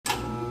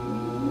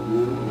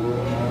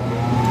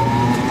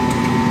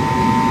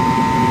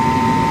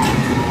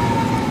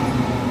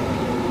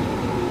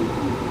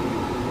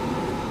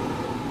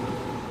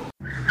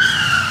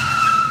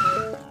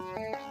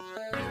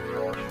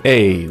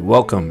Hey,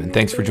 welcome and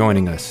thanks for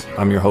joining us.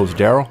 I'm your host,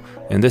 Daryl,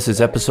 and this is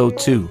episode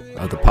 2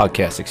 of the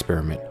podcast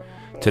experiment.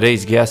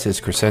 Today's guest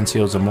is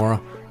Cresencio Zamora,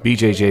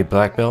 BJJ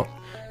black belt,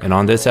 and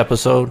on this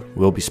episode,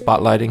 we'll be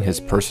spotlighting his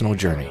personal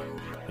journey.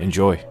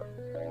 Enjoy.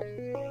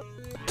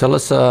 Tell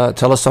us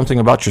something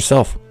about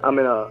yourself. I'm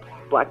in a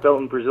black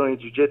belt in Brazilian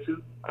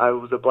Jiu-Jitsu. I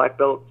was a black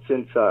belt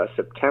since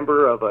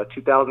September of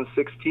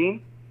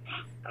 2016.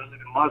 I live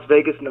in Las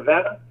Vegas,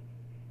 Nevada.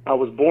 I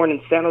was born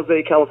in San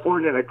Jose,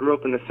 California, and I grew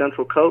up in the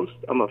Central Coast.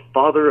 I'm a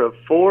father of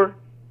 4.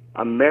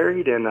 I'm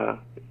married, and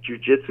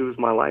Jiu-Jitsu is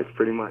my life,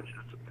 pretty much.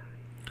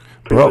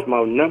 Pretty much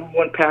my number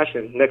one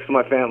passion next to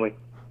my family.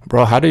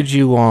 Bro, how did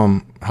you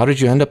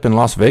end up in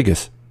Las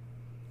Vegas?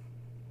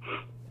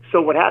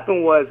 So what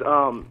happened was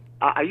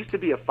I used to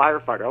be a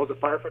firefighter. I was a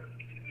firefighter,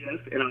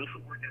 and I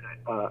also worked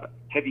at a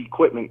heavy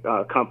equipment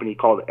company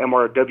called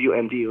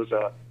MRWMD. It was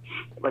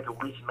like a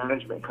waste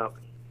management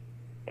company,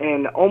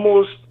 and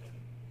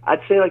I'd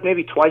say like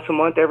maybe twice a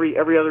month, every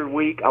other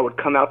week, I would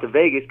come out to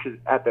Vegas because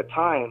at the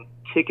time,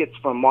 tickets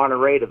from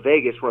Monterey to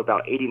Vegas were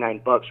about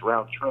 $89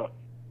 round trip.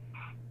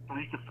 I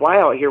used to fly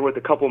out here with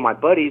a couple of my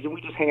buddies, and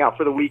we just hang out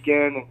for the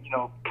weekend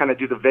and, kind of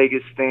do the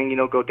Vegas thing,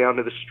 go down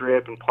to the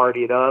Strip and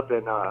party it up.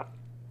 And I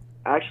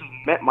actually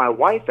met my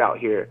wife out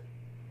here.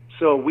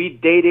 So we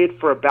dated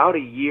for about a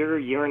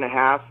year and a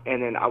half,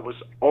 and then I was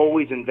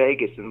always in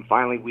Vegas. And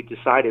finally we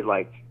decided,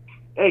 like,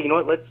 hey, you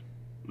know what,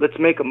 let's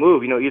make a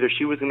move. Either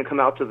she was going to come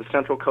out to the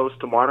Central Coast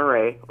to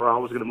Monterey, or I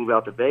was going to move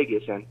out to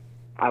Vegas. And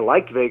I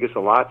liked Vegas a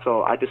lot,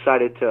 so I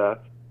decided to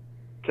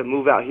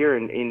move out here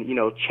and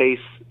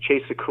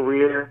chase a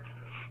career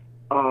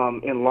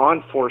in law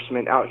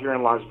enforcement out here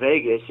in Las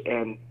Vegas.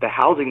 And the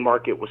housing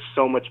market was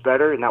so much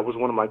better, and that was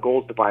one of my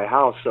goals, to buy a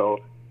house. So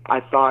I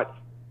thought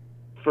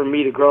for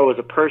me to grow as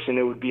a person,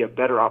 it would be a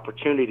better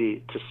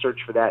opportunity to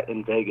search for that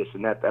in Vegas,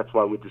 and that's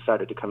why we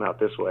decided to come out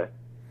this way.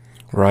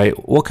 Right.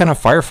 What kind of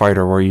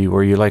firefighter were you?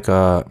 Were you like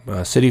a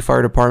city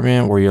fire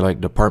department? Were you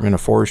like Department of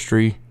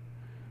Forestry?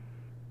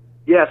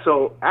 Yeah,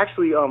 so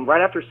actually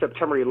right after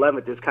September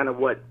 11th is kind of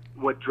what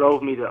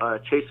drove me to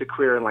chase a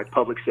career in like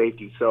public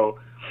safety. So,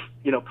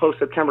 post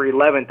September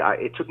 11th,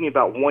 it took me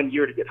about 1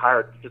 year to get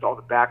hired because all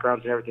the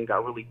backgrounds and everything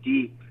got really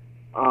deep.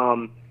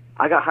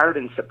 I got hired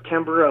in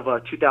September of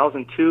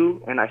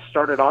 2002, and I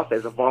started off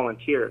as a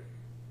volunteer.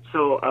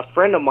 So a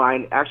friend of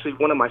mine, actually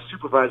one of my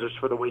supervisors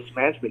for the waste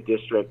management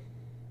district,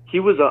 he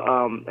was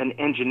an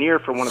engineer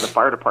for one of the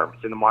fire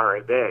departments in the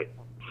Monterey Bay.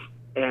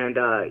 And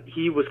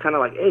he was kind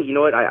of like, hey, you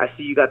know what, I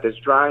see you got this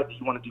drive,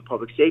 you want to do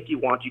public safety,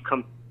 why don't you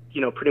come,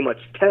 pretty much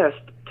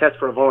test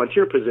for a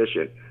volunteer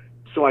position.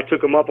 So I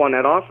took him up on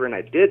that offer, and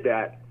I did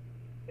that.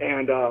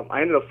 And I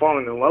ended up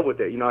falling in love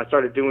with it. I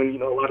started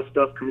doing, a lot of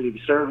stuff,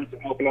 community service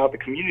and helping out the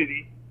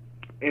community.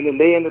 And then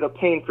they ended up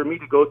paying for me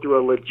to go through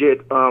a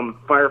legit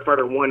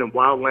Firefighter 1 and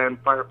Wildland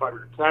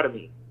Firefighter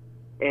Academy.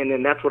 And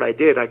then that's what I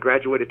did. I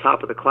graduated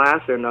top of the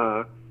class, and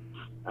I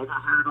got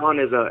hired on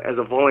as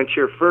a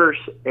volunteer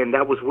first, and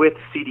that was with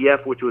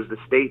CDF, which was the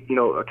state,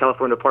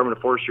 California Department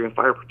of Forestry and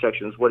Fire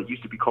Protection is what it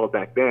used to be called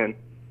back then.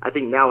 I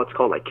think now it's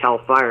called like Cal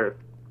Fire.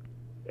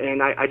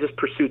 And I just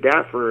pursued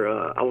that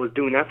I was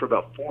doing that for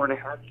about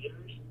 4.5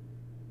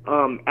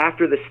 years.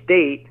 After the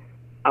state,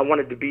 I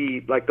wanted to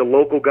be like the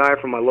local guy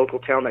from my local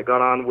town that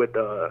got on with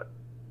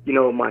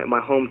my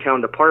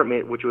hometown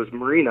department, which was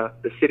Marina,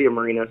 the city of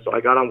Marina. So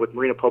I got on with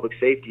Marina Public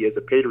Safety as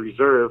a paid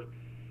reserve,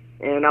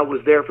 and I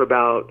was there for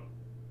about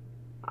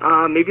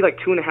maybe like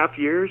 2.5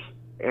 years,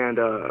 and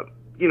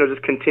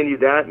just continued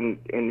that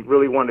and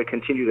really wanted to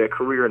continue that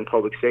career in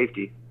public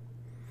safety.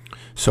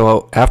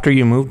 So after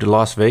you moved to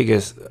Las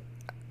Vegas,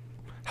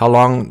 how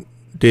long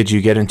did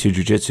you get into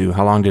jiu-jitsu?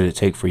 How long did it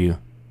take for you?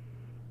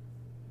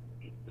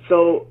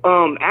 So,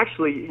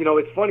 actually,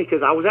 it's funny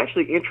because I was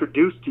actually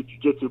introduced to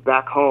jiu-jitsu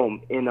back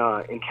home in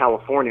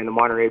California, in the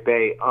Monterey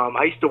Bay.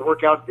 I used to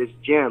work out at this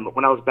gym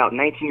when I was about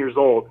 19 years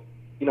old.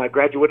 I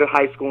graduated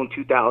high school in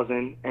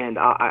 2000, and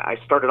I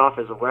started off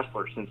as a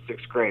wrestler since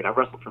 6th grade. I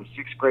wrestled from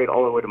 6th grade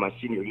all the way to my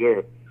senior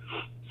year.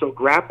 So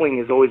grappling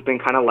has always been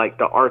kind of like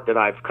the art that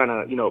I've kind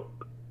of,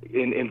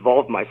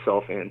 involved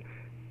myself in.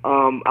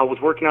 I was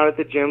working out at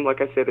the gym,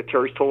 like I said, at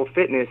Terry's Total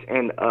Fitness,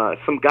 and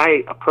some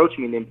guy approached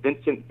me named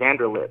Vincent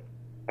Vanderlip.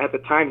 At the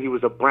time, he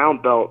was a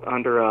brown belt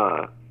under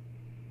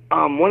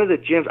one of the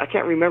gyms. I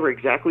can't remember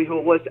exactly who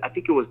it was. I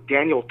think it was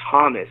Daniel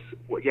Thomas.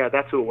 Well, yeah,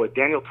 that's who it was.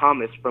 Daniel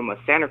Thomas from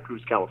Santa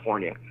Cruz,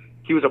 California.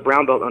 He was a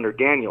brown belt under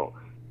Daniel.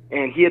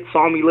 And he had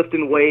saw me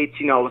lifting weights.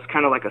 I was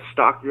kind of like a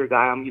stockier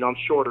guy. I'm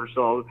shorter,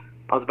 so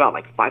I was about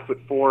like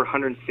 5'4",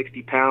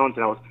 160 pounds,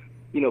 and I was,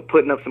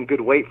 putting up some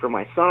good weight for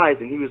my size.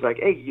 And he was like,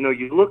 hey,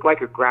 you look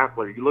like a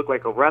grappler. You look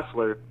like a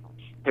wrestler.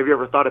 Have you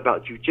ever thought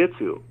about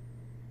jiu-jitsu?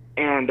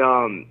 And,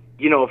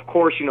 of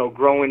course,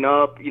 growing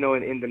up, in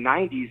the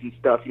 90s and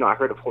stuff, I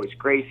heard of Horace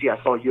Gracie. I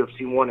saw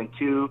UFC 1 and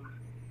 2.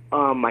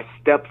 My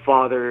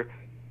stepfather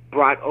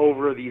brought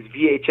over these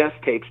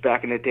VHS tapes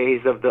back in the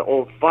days of the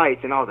old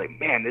fights, and I was like,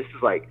 man, this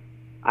is like,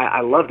 I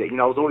loved it.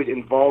 I was always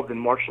involved in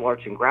martial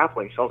arts and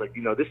grappling, so I was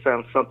like, this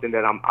sounds something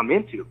that I'm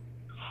into.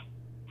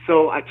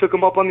 So I took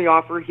him up on the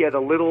offer. He had a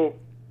little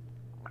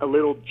a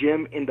little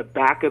gym in the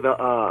back of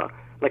the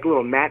like a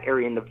little mat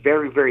area in the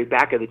very, very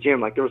back of the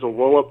gym. Like there was a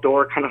roll-up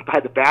door kind of by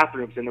the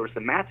bathrooms, and there were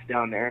some mats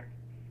down there.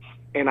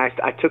 And I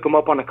took him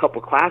up on a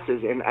couple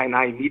classes, and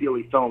I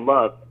immediately fell in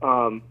love.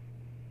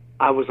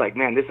 I was like,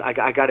 man,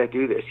 I got to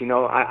do this. You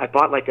know, I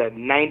bought like a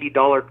 $90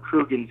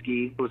 Cresencio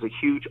gi. It was a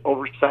huge,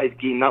 oversized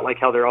gi, not like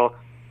how they're all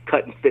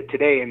cut and fit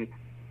today.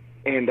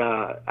 And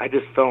I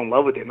just fell in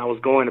love with it. And I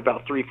was going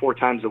about 3-4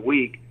 times a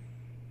week.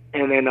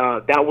 And then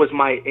that was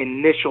my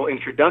initial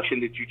introduction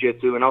to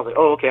jiu-jitsu. And I was like,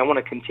 oh, okay, I want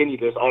to continue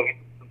this all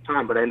the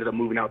time. But I ended up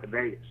moving out to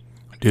Vegas.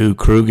 Dude,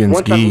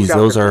 Cresencio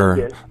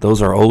gis,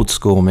 those are old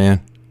school,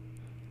 man.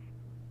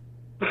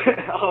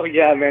 Oh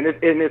yeah, man, and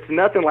it's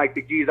nothing like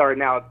the gis are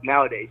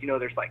nowadays. You know,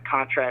 there's like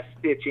contrast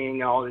stitching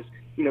and all this,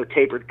 you know,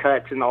 tapered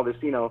cuts and all this,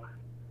 you know,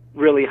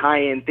 really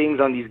high end things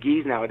on these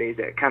gis nowadays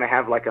that kind of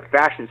have like a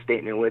fashion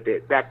statement with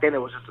it. Back then, it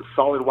was just a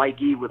solid white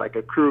gi with like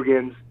a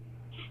Cresencio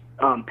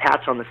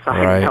patch on the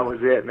side. Right. And that was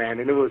it, man.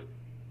 And it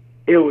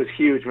was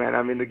huge, man.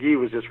 I mean, the gi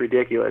was just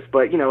ridiculous.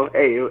 But you know,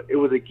 hey, it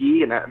was a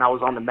gi, and I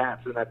was on the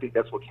mats, and I think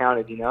that's what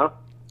counted. You know.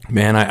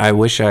 Man, I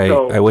wish I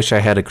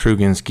had a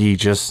Cresencio gi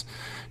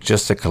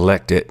just to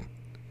collect it.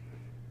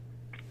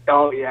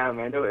 Oh yeah,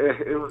 man, it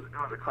was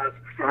a classic.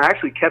 I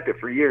actually kept it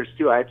for years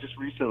too. I just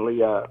recently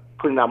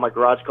put it out in my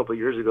garage a couple of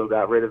years ago.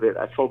 Got rid of it.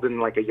 I sold it in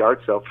like a yard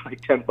sale for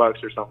like $10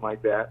 or something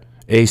like that.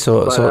 Hey,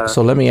 so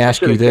let me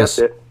ask you this.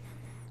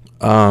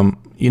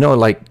 You know,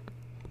 like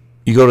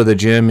you go to the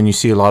gym and you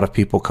see a lot of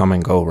people come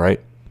and go, right?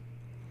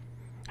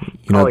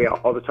 You know, oh yeah,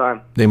 all the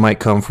time. They might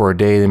come for a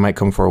day, they might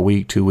come for a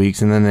week, 2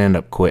 weeks, and then they end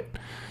up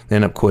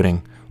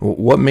quitting.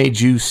 What made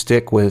you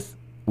stick with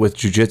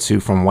jiu-jitsu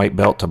from white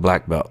belt to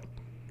black belt?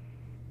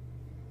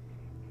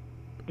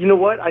 You know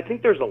what? I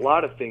think there's a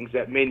lot of things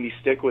that made me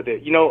stick with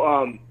it. You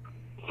know,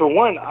 for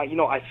one,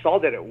 I saw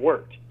that it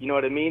worked. You know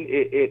what I mean?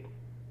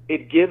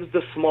 It gives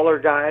the smaller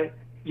guy,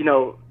 you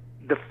know,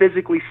 the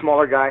physically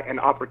smaller guy an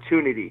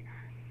opportunity.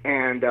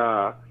 And,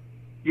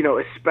 you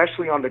know,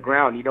 especially on the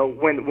ground, you know,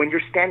 when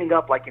you're standing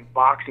up like in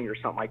boxing or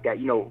something like that,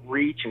 you know,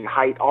 reach and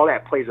height, all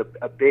that plays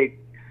a big,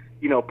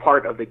 you know,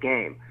 part of the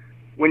game.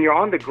 When you're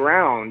on the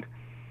ground,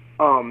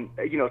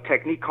 you know,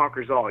 technique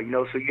conquers all, you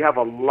know, so you have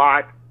a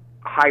lot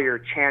higher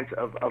chance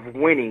of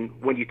winning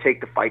when you take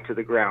the fight to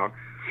the ground.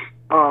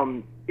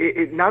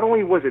 It not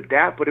only was it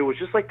that, but it was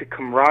just like the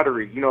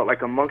camaraderie, you know,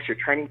 like amongst your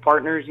training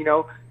partners, you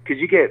know, because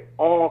you get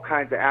all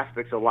kinds of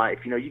aspects of life.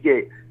 You know, you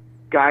get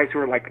guys who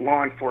are like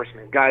law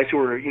enforcement, guys who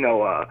are, you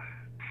know,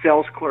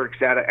 sales clerks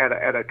at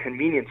a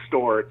convenience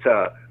store,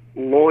 to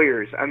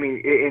lawyers. I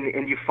mean,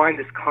 and you find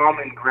this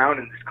common ground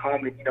and this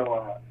common, you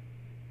know,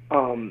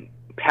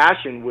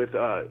 passion with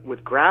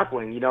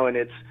grappling, you know, and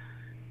it's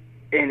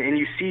and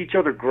you see each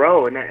other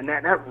grow, and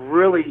that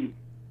really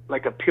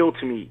like appealed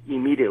to me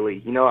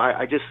immediately. You know,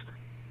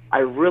 I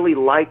really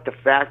liked the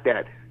fact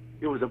that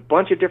it was a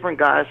bunch of different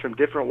guys from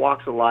different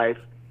walks of life,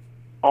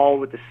 all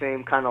with the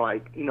same kind of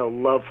like, you know,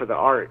 love for the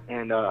art.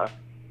 And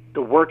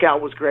the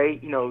workout was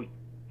great. You know,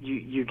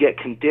 you get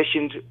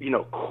conditioned, you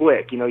know,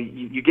 quick. You know,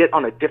 you get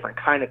on a different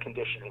kind of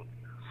conditioning.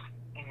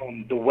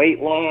 The weight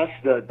loss,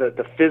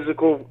 the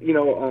physical, you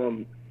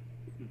know,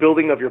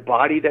 building of your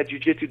body that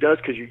jiu-jitsu does,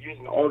 because you're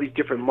using all these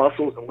different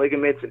muscles and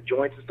ligaments and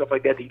joints and stuff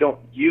like that you don't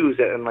use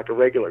in like a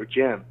regular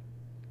gym.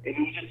 And it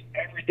was just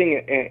everything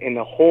in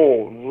the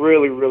whole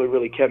really, really,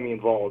 really kept me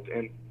involved.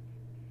 And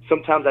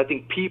sometimes I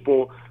think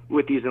people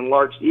with these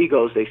enlarged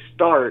egos, they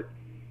start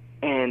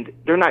and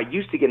they're not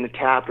used to getting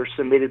tapped or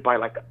submitted by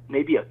like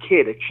maybe a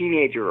kid, a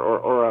teenager,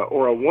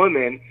 or a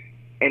woman,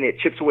 and it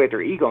chips away at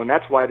their ego, and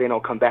that's why they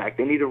don't come back.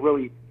 They need to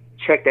really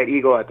check that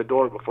ego at the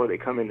door before they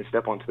come in and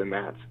step onto the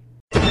mats.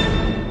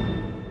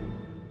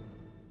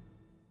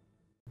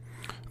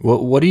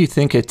 What do you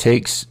think it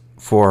takes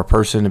for a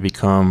person to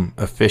become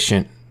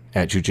efficient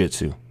at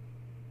jiu-jitsu?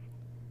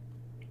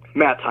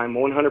 Mat time,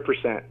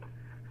 100%.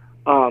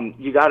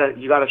 You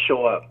gotta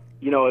show up.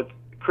 You know,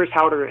 Chris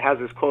Howder has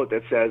this quote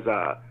that says,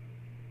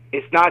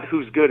 "It's not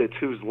who's good, it's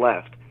who's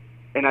left,"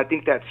 and I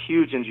think that's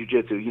huge in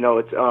jiu-jitsu. You know,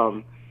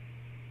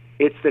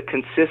 it's the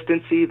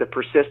consistency, the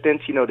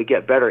persistence, you know, to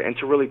get better and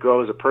to really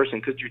grow as a person.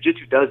 Because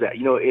jiu-jitsu does that.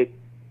 You know, it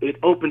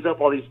opens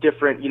up all these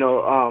different, you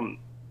know,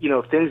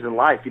 things in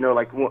life. You know,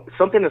 like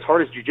something as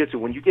hard as jiu-jitsu.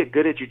 When you get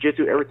good at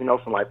jiu-jitsu, everything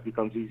else in life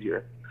becomes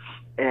easier.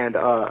 And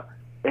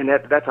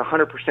that's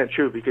 100%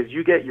 true, because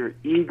you get your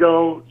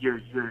ego,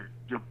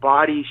 your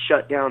body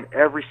shut down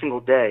every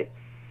single day.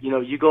 You know,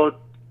 you go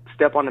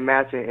step on the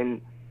mats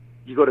and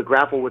you go to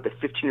grapple with a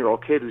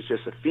 15-year-old kid who's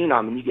just a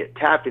phenom, and you get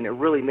tapped, and it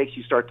really makes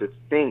you start to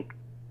think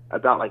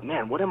about, like,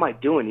 man, what am I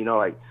doing? You know,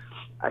 like,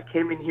 I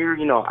came in here,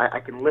 you know, I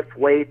can lift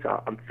weights,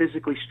 I'm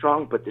physically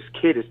strong, but this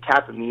kid is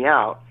tapping me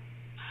out.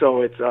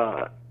 So it's,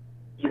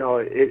 you know,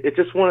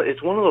 it's one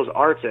of those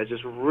arts that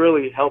just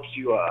really helps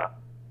you,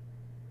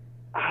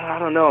 I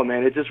don't know,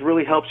 man, it just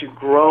really helps you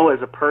grow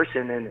as a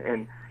person,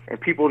 and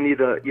people need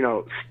to, you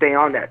know, stay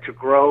on that to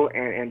grow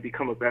and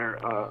become a better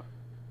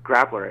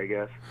grappler, I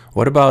guess.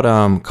 What about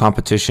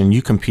competition?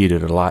 You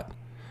competed a lot.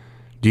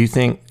 Do you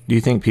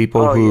think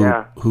people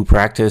who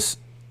practice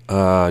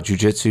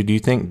jiu-jitsu, do you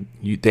think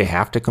they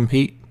have to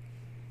compete?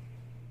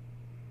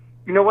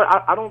 You know what?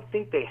 I don't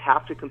think they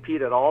have to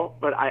compete at all,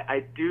 but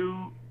I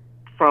do,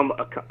 from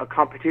a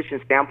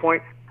competition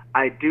standpoint,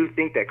 I do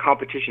think that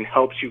competition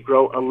helps you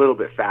grow a little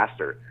bit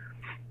faster.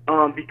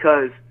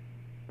 Because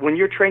when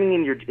you're training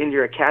in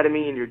your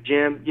academy, in your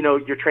gym, you know,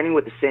 you're training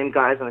with the same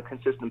guys on a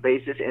consistent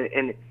basis,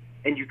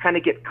 and you kind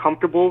of get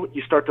comfortable.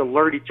 You start to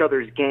learn each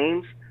other's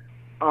games.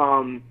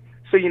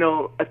 So, you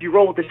know, if you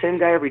roll with the same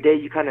guy every day,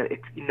 you kind of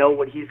know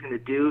what he's going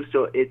to do.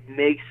 So it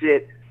makes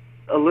it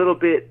a little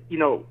bit, you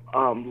know,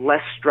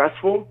 less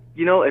stressful.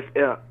 You know, if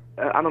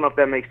I don't know if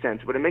that makes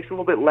sense, but it makes it a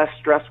little bit less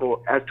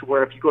stressful as to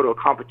where if you go to a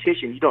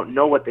competition, you don't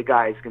know what the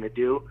guy is going to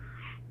do.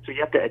 So you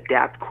have to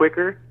adapt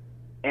quicker.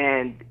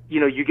 And, you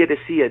know, you get to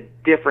see a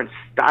different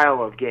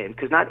style of game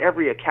because not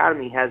every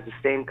academy has the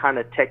same kind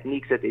of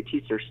techniques that they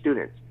teach their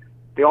students.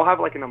 They all have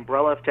like an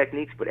umbrella of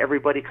techniques, but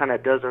everybody kind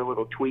of does their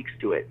little tweaks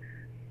to it.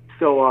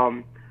 So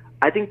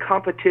I think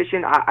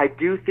competition, I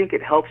do think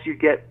it helps you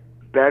get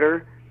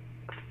better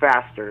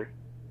faster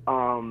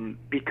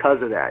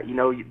because of that. You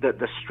know,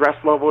 the stress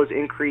level is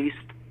increased.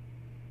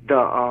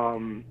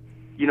 You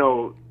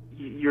know,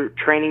 you're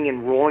training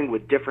and rolling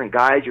with different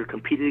guys. You're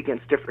competing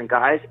against different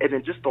guys. And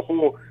then just the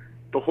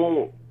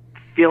whole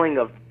feeling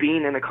of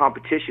being in a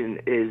competition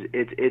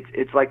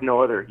it's like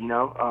no other, you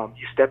know.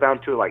 You step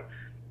out to like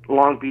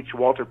Long Beach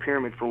Walter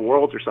Pyramid for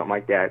Worlds or something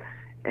like that,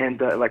 and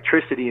the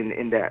electricity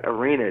in that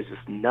arena is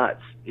just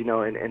nuts, you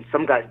know, and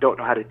some guys don't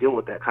know how to deal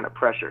with that kind of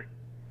pressure.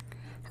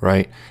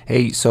 Right.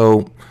 Hey,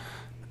 so,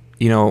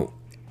 you know,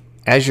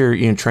 as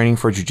you're training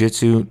for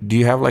jiu-jitsu, do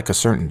you have like a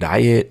certain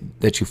diet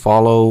that you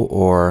follow,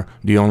 or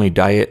do you only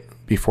diet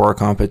before a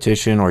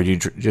competition, or do you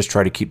just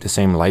try to keep the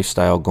same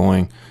lifestyle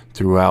going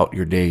throughout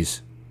your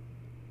days?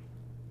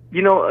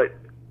 You know,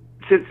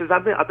 since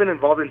I've been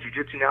involved in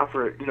jiu-jitsu now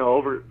for, you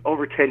know,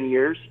 over 10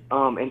 years,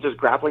 and just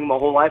grappling my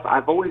whole life,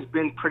 I've always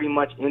been pretty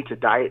much into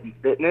diet and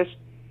fitness.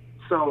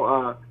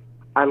 So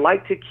I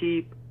like to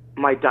keep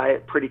my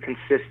diet pretty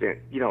consistent,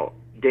 you know,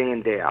 day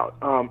in, day out.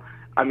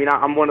 I mean,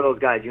 I'm one of those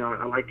guys, you know,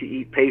 I like to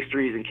eat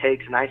pastries and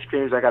cakes and ice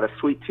creams. I got a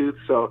sweet tooth,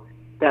 so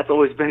that's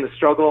always been the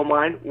struggle of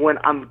mine. When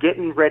I'm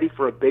getting ready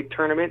for a big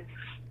tournament,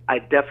 I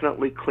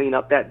definitely clean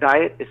up that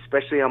diet,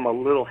 especially I'm a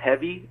little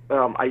heavy.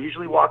 I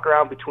usually walk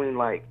around between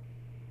like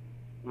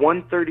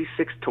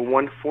 136 to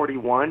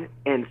 141,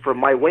 and for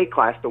my weight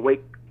class,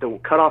 the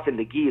cutoff in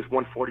the gi is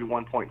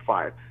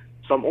 141.5.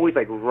 So I'm always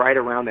like right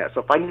around that.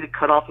 So if I need to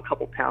cut off a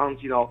couple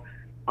pounds, you know,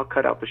 I'll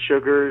cut out the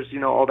sugars, you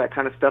know, all that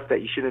kind of stuff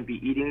that you shouldn't be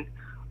eating.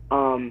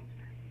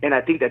 And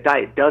I think that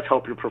diet does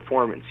help your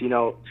performance. You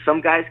know,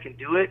 some guys can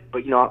do it,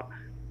 but, you know,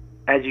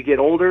 as you get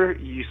older,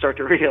 you start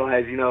to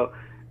realize, you know,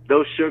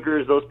 those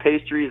sugars, those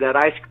pastries, that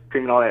ice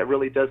cream and all that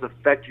really does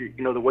affect your,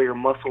 you know, the way your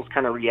muscles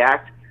kind of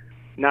react.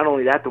 Not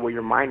only that, the way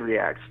your mind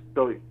reacts.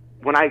 So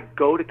when I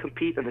go to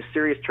compete in a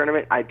serious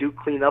tournament, I do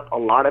clean up a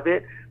lot of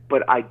it,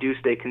 but I do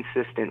stay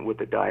consistent with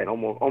the diet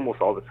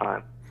almost all the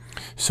time.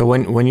 So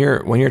when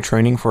you're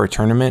training for a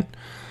tournament,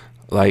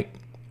 like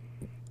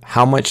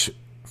how much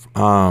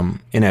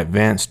in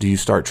advance do you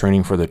start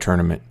training for the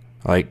tournament?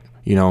 Like,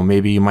 you know,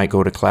 maybe you might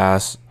go to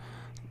class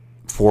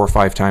 4 or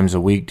 5 times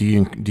a week. Do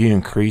you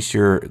increase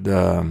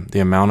the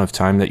amount of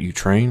time that you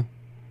train?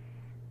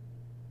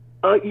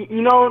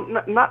 You know,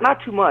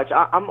 not too much.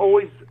 I've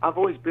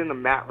always been a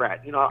mat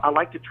rat. You know, I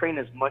like to train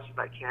as much as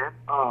I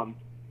can.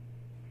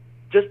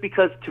 Just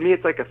because to me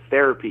it's like a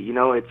therapy. You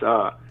know, it's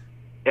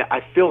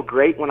I feel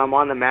great when I'm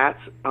on the mats.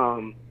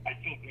 I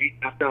feel great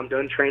after I'm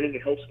done training.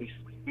 It helps me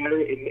sleep better.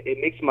 It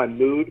makes my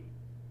mood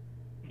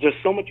just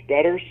so much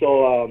better.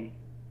 So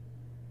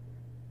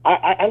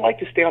I like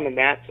to stay on the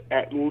mats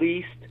at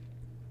least,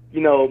 you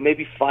know,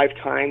 maybe 5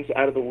 times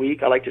out of the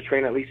week. I like to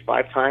train at least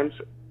 5 times.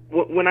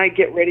 When I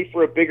get ready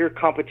for a bigger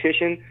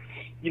competition,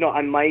 you know,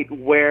 I might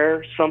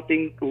wear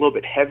something a little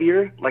bit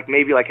heavier, like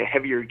maybe like a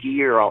heavier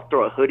gi, or I'll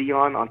throw a hoodie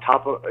on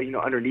top of, you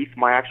know, underneath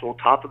my actual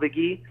top of the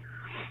gi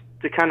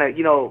to kind of,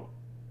 you know,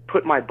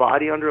 put my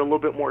body under a little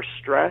bit more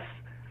stress.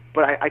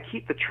 But I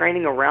keep the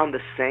training around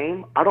the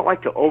same. I don't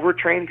like to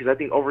overtrain because I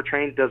think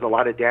overtrain does a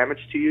lot of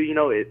damage to you. You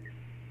know,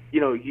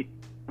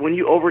 when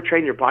you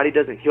overtrain, your body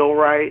doesn't heal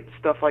right,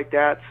 stuff like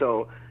that.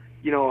 So,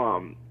 you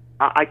know,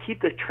 I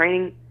keep the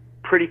training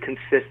pretty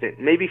consistent,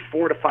 maybe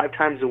 4 to 5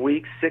 times a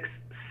week, six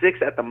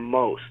at the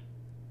most.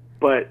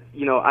 But,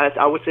 you know,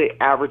 I would say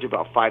average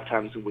about 5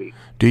 times a week.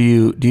 Do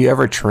you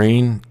ever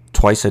train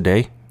twice a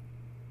day?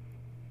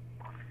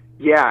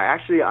 Yeah,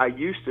 actually, I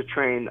used to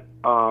train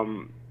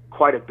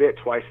quite a bit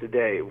twice a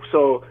day.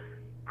 So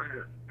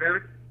a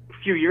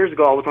few years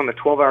ago, I was on a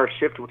 12-hour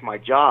shift with my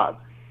job,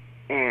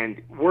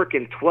 and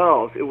working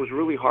 12s, it was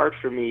really hard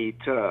for me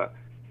to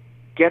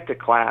get to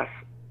class,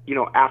 you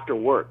know, after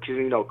work, because,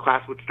 you know,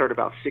 class would start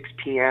about 6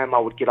 p.m. I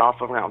would get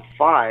off around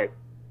 5,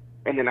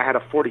 and then I had a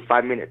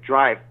 45-minute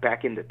drive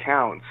back into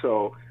town.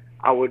 So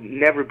I would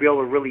never be able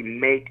to really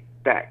make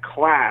that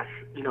class,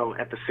 you know,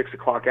 at the 6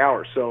 o'clock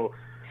hour. So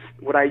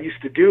what I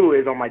used to do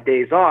is on my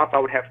days off, I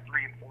would have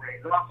 3 and 4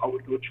 days off. I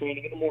would go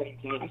training in the morning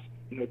class,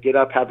 get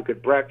up, have a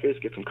good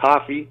breakfast, get some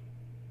coffee,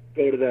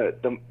 go to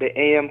the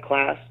AM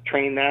class,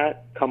 train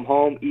that, come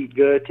home, eat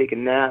good, take a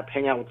nap,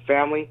 hang out with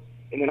family,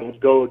 and then I would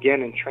go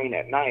again and train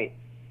at night.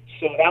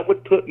 So that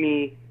would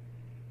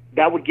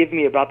give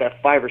me about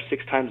that 5 or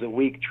 6 times a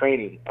week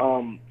training.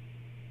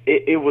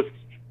 It was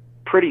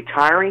pretty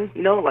tiring,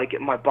 like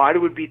my body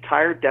would be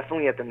tired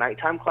definitely at the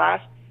nighttime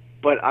class,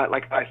 but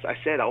like I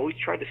said, I always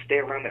tried to stay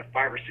around that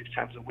 5 or 6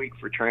 times a week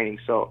for training.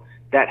 So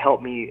that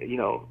helped me,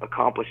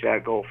 accomplish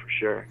that goal for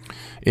sure.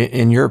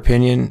 In your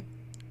opinion,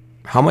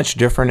 how much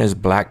different is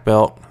black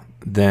belt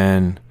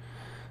than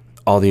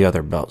all the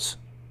other belts?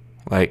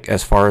 Like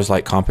as far as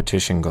like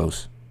competition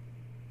goes?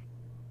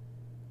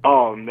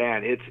 Oh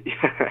man, it's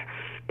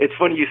it's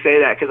funny you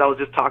say that, because I was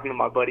just talking to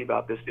my buddy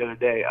about this the other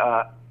day.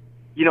 I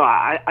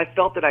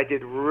felt that I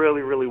did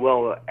really, really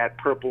well at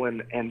purple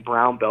and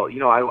brown belt.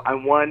 I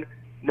won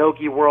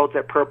Nogi Worlds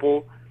at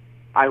purple.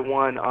 I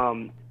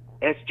won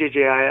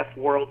SJJIF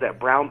Worlds at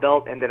brown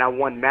belt, and then I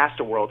won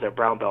Master Worlds at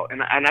brown belt.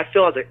 And I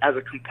feel as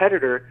a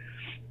competitor,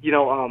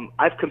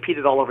 I've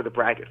competed all over the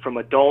bracket. From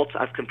adults,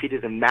 I've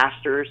competed in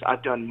masters.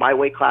 I've done my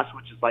weight class,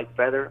 which is light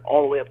feather,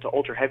 all the way up to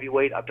ultra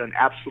heavyweight. I've done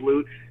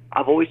absolute.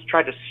 I've always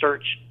tried to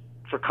search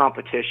for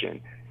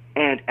competition.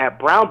 And at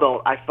brown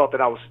belt, I felt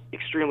that I was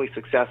extremely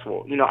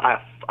successful.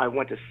 I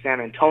went to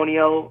San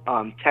Antonio,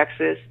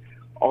 Texas,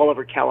 all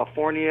over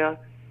California,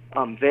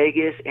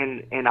 Vegas,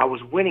 and I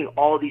was winning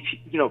all these,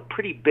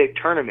 pretty big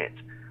tournaments.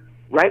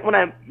 Right when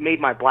I made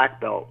my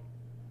black belt,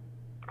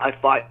 I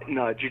fought in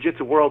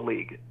Jiu-Jitsu World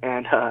League,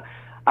 and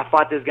I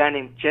fought this guy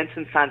named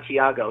Jensen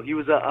Santiago. He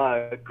was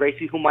a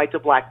Gracie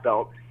Humaita black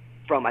belt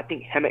from, I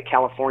think, Hemet,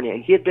 California,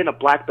 and he had been a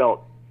black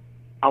belt,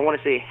 I want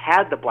to say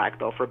had the black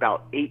belt for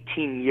about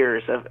 18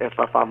 years,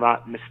 if I'm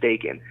not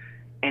mistaken.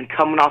 And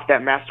coming off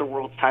that Master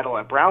Worlds title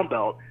at brown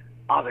belt,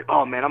 I was like,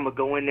 oh man, I'm going to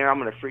go in there, I'm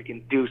going to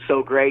freaking do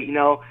so great,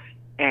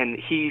 and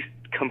he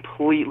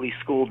completely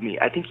schooled me.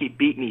 I think he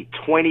beat me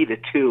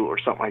 20-2 or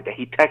something like that.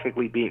 He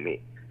technically beat me.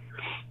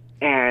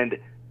 And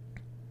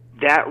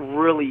that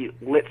really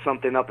lit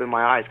something up in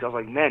my eyes, because I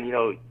was like, man,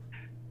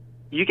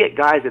 you get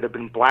guys that have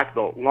been black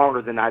belt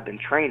longer than I've been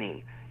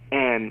training,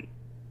 and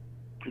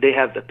they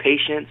have the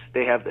patience,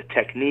 they have the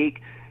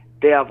technique,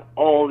 they have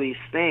all these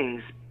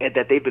things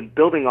that they've been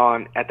building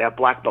on at that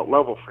black belt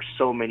level for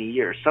so many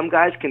years. Some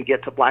guys can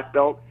get to black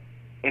belt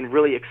and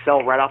really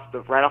excel right off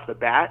the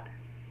bat,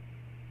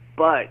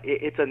 but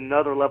it's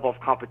another level of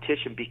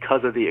competition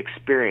because of the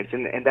experience,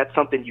 and that's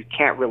something you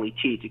can't really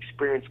teach.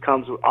 Experience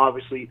comes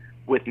obviously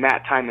with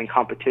mat time and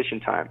competition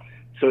time,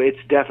 so it's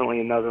definitely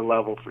another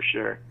level for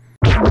sure.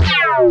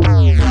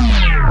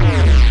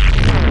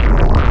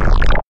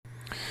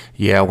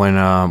 Yeah, when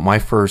my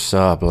first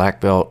black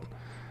belt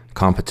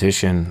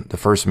competition, the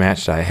first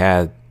match that I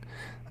had,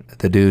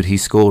 the dude, he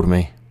schooled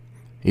me.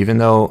 Even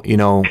though,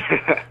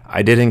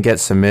 I didn't get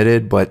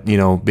submitted, but,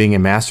 being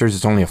in Masters,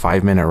 it's only a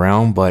 5-minute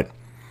round. But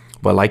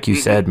like you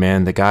said,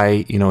 man, the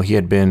guy, he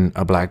had been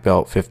a black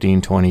belt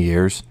 15, 20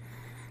 years.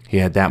 He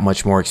had that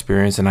much more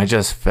experience. And I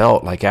just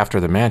felt like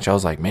after the match, I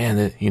was like, man,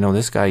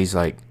 this guy, he's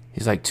like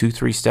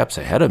 2-3 steps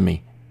ahead of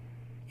me.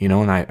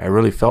 And I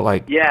really felt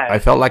like, I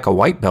felt like a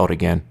white belt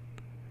again.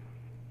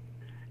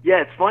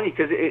 Yeah, it's funny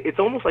because it's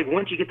almost like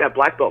once you get that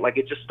black belt, like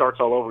it just starts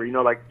all over.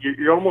 Like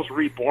you're almost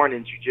reborn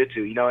in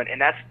jiu-jitsu. And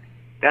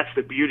that's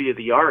the beauty of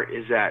the art,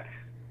 is that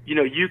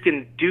you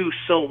can do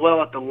so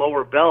well at the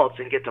lower belts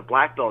and get to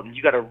black belt, and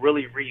you got to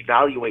really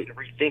reevaluate and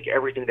rethink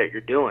everything that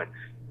you're doing,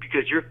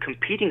 because you're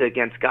competing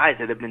against guys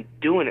that have been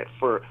doing it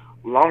for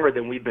longer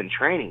than we've been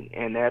training,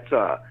 and that's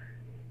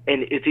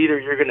and it's either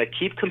you're going to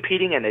keep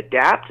competing and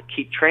adapt,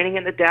 keep training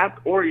and adapt,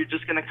 or you're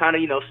just going to kind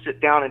of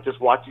sit down and just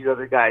watch these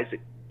other guys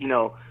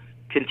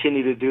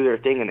continue to do their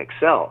thing and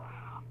excel.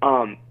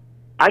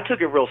 I took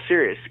it real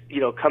serious,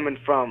 coming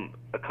from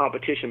a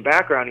competition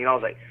background. I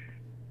was like,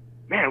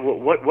 man,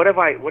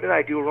 what did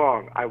I do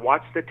wrong? I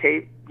watched the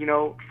tape,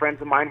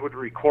 friends of mine would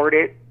record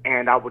it,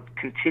 and I would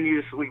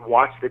continuously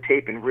watch the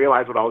tape and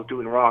realize what I was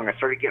doing wrong. I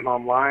started getting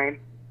online,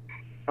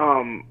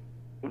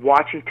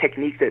 watching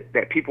techniques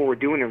that people were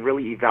doing and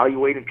really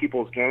evaluating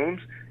people's games,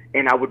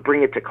 and I would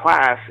bring it to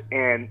class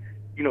and,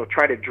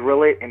 try to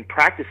drill it and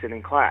practice it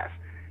in class.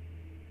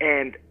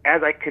 And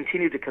as I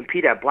continued to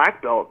compete at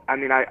black belt, I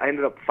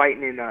ended up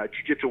fighting in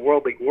Jiu-Jitsu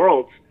World League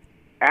Worlds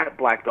at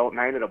black belt,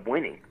 and I ended up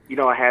winning.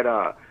 I had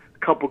a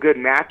couple good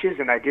matches,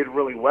 and I did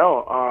really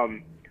well.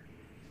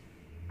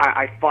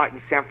 I fought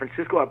in San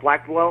Francisco at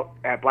black belt,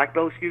 at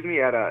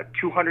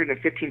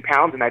 215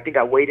 pounds, and I think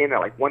I weighed in at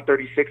like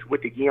 136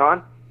 with the gi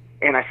on,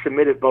 and I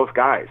submitted both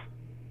guys.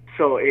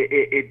 So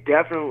it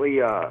definitely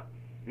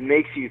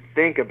makes you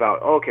think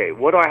about, okay,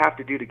 what do I have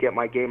to do to get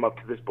my game up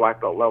to this black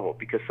belt level?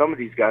 Because some of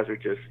these guys are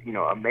just,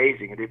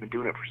 amazing, and they've been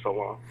doing it for so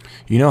long.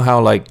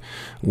 How like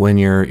when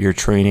you're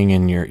training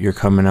and you're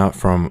coming up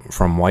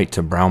from white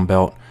to brown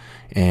belt,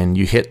 and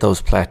you hit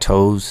those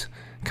plateaus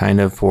kind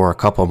of for a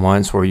couple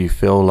months where you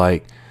feel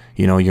like,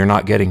 you're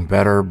not getting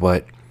better,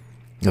 but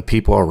the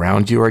people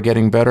around you are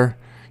getting better.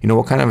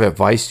 what kind of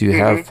advice do you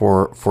have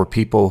for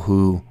people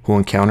who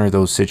encounter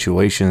those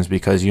situations?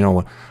 Because,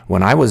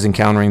 when I was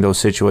encountering those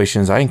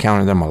situations, I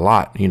encountered them a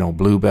lot,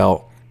 blue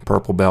belt,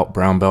 purple belt,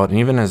 brown belt, and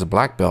even as a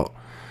black belt.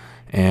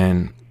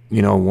 And,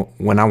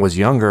 when I was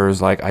younger, it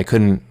was like I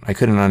couldn't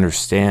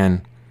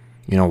understand,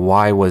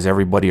 why was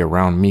everybody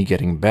around me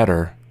getting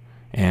better?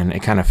 And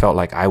it kind of felt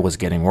like I was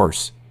getting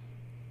worse.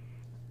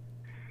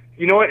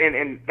 You know what?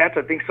 And that's,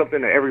 I think,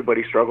 something that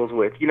everybody struggles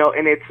with,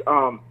 and it's,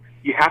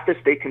 you have to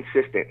stay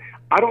consistent.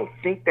 I don't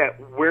think that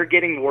we're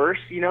getting worse,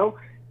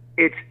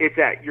 it's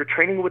that you're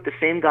training with the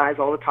same guys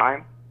all the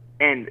time,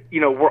 and,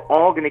 we're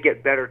all going to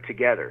get better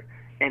together.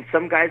 And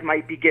some guys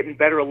might be getting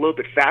better a little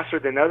bit faster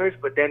than others,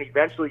 but then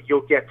eventually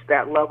you'll get to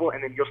that level,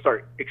 and then you'll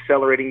start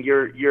accelerating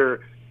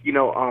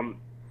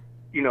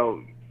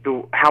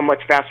how much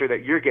faster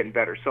that you're getting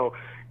better. So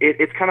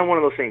it's kind of one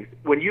of those things.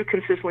 When you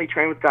consistently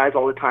train with guys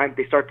all the time,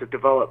 they start to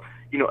develop,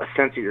 a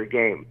sense of your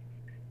game.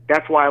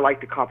 That's why I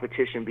like the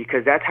competition,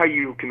 because that's how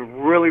you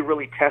can really,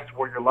 really test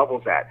where your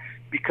level's at,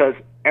 because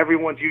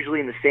everyone's usually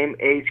in the same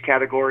age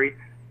category,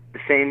 the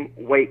same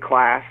weight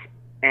class,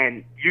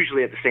 and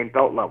usually at the same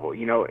belt level,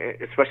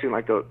 especially in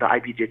like the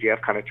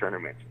IBJJF kind of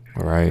tournaments.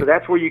 Right. So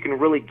that's where you can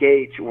really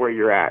gauge where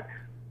you're at.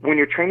 When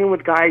you're training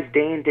with guys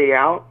day in, day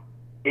out,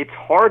 it's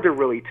hard to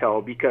really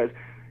tell, because,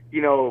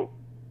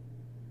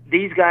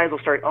 these guys will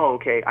start,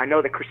 okay, I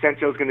know that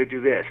Cresencio is going to do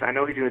this. I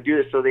know he's going to do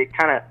this. So they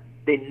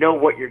know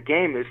what your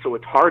game is, so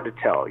it's hard to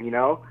tell,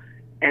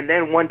 And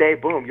then one day,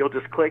 boom, you'll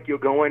just click, you'll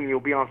go in, you'll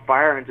be on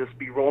fire and just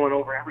be rolling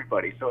over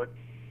everybody. So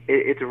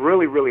it's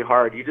really, really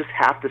hard. You just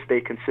have to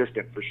stay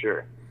consistent for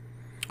sure.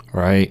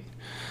 Right.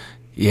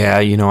 Yeah,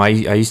 I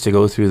used to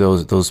go through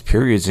those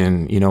periods,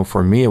 and,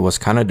 for me, it was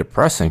kind of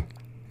depressing.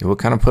 It would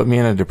kind of put me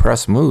in a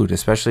depressed mood,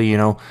 especially,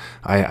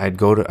 I'd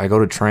go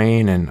to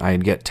train, and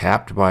I'd get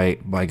tapped by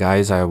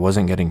guys I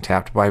wasn't getting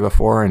tapped by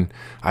before, and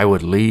I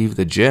would leave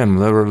the gym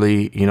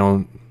literally,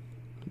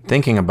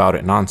 thinking about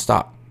it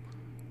nonstop.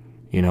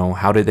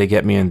 How did they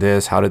get me in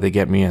this? How did they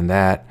get me in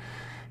that?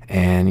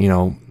 And,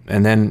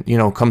 and then,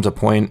 comes a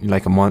point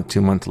like a month, 2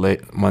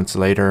 months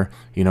later,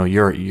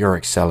 you're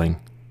excelling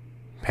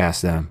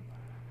past them.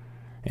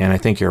 And I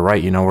think you're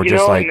right. We're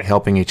just like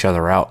helping each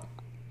other out.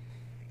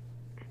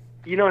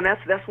 And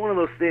that's one of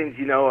those things,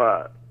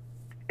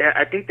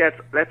 I think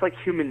that's like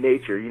human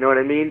nature. You know what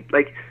I mean?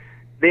 Like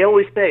they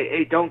always say,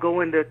 hey, don't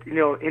go into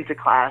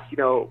class,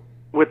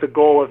 with the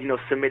goal of,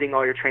 submitting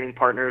all your training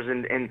partners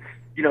and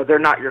they're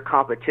not your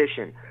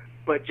competition.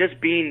 But just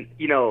being,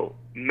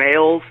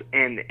 males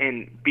and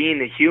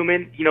being a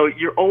human,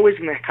 you're always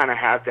going to kind of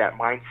have that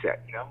mindset,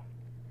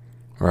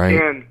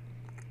 Right. And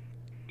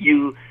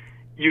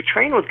you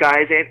train with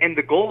guys, and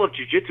the goal of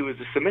jiu-jitsu is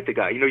to submit the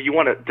guy. You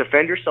want to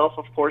defend yourself,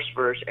 of course,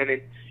 first, and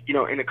then,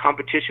 in a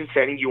competition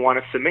setting, you want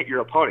to submit your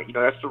opponent.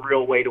 That's the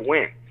real way to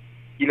win.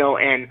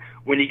 And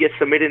when you get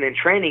submitted in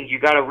training, you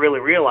got to really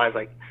realize,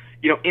 like,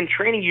 in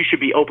training, you should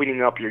be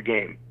opening up your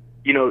game.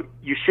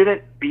 You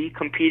shouldn't be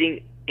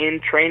competing in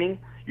training.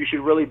 You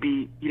should really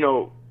be,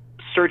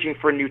 searching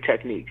for new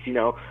techniques,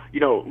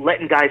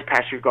 letting guys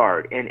pass your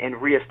guard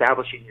and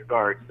reestablishing your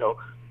guard,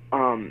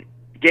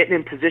 getting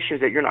in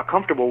positions that you're not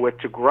comfortable with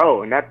to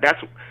grow. And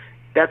that's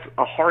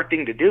a hard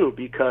thing to do,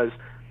 because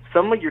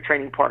some of your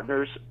training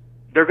partners,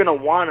 they're going to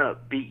want to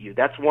beat you.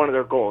 That's one of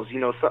their goals.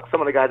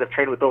 Some of the guys I've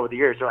trained with over the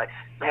years, they're like,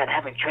 man, I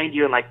haven't tapped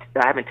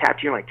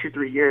you in like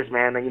 2-3 years,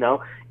 man.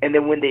 And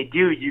then when they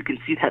do, you can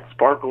see that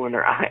sparkle in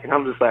their eye. And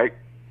I'm just like,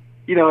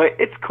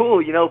 it's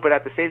cool, but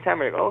at the same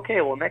time, I'm like,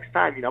 okay, well, next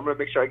time, I'm going to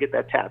make sure I get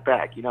that tap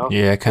back,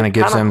 Yeah, it kind of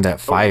gives them that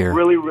fire.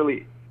 Really,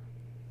 really.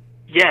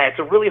 Yeah, it's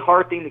a really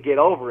hard thing to get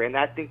over, and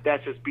I think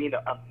that's just being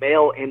a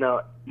male in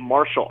a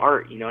martial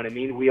art. You know what I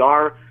mean? We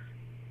are,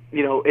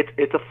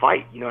 it's a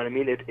fight. You know what I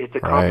mean? It's a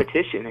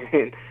competition,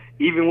 and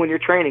even when you're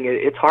training,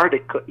 it's hard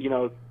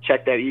to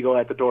check that ego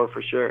at the door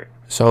for sure.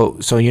 So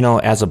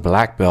as a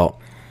black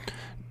belt,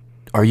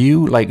 are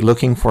you like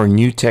looking for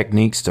new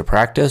techniques to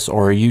practice,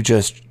 or are you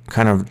just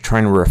kind of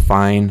trying to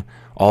refine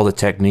all the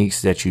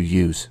techniques that you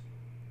use?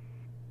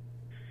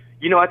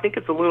 I think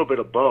it's a little bit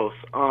of both.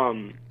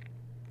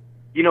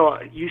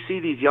 You see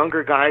these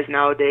younger guys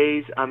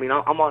nowadays. I mean,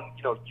 I'm on,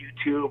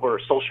 YouTube or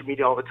social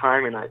media all the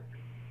time, and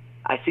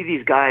I see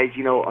these guys,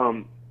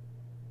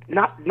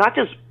 not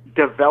just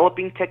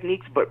developing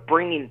techniques, but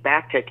bringing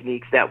back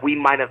techniques that we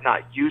might have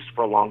not used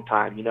for a long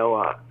time.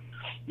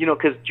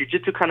 Because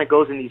jiu-jitsu kind of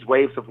goes in these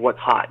waves of what's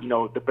hot.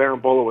 The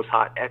Barambola was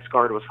hot,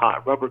 X-guard was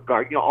hot, rubber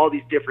guard. All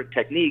these different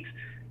techniques,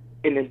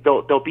 and then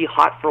they'll be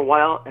hot for a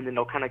while, and then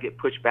they'll kind of get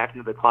pushed back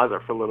into the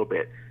closet for a little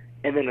bit,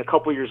 and then a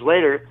couple years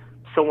later,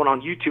 someone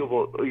on YouTube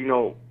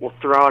will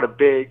throw out a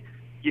big,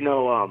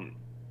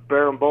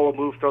 Barambola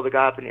move, throw the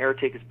guy up in the air,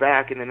 take his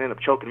back, and then end up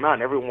choking him out.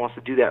 And everyone wants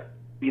to do that,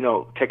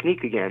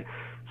 technique again.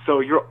 So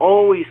you're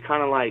always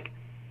kind of like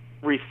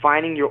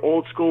refining your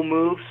old school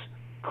moves,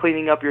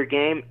 cleaning up your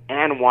game,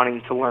 and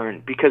wanting to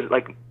learn. Because,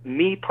 like,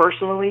 me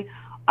personally,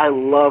 I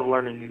love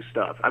learning new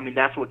stuff. I mean,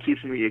 that's what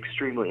keeps me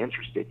extremely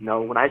interested.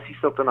 When I see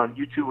something on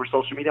YouTube or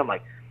social media, I'm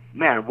like,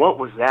 man, what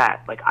was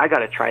that? Like, I got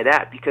to try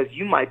that, because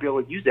you might be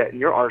able to use that in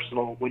your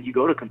arsenal when you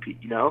go to compete,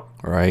 you know?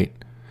 Right.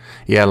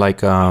 Yeah,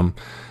 like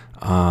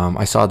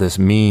I saw this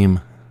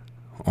meme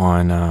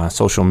on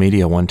social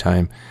media one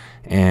time,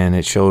 and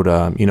it showed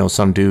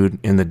some dude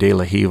in the De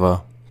La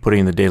Hiva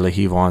putting the De La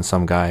Hiva on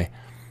some guy,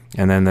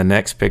 and then the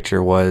next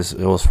picture was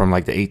from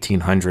like the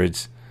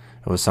 1800s.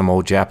 It was some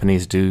old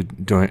Japanese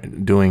dude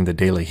doing the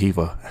De La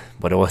Hiva,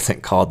 but it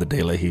wasn't called the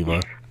De La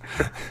Hiva.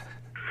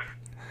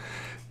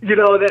 You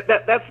know,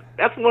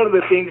 that's one of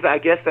the things, I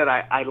guess, that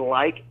I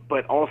like,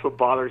 but also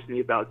bothers me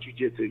about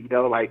jiu-jitsu. You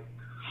know, like,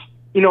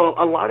 you know,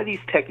 a lot of these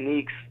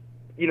techniques,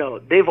 you know,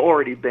 they've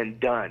already been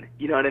done.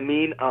 You know what I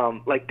mean?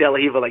 Like De La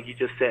Hiva, like you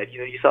just said, you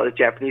know, you saw the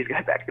Japanese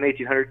guy back in the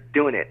 1800s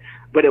doing it,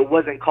 but it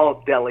wasn't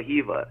called De La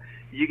Hiva.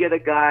 You get a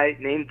guy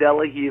named De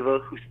La Hiva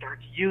who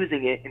starts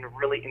using it and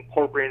really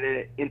incorporating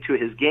it into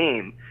his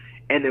game,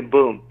 and then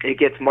boom, it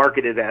gets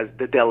marketed as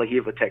the De La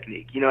Hiva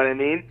technique. You know what I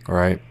mean?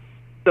 Right.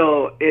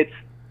 So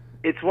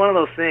it's one of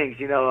those things,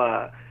 you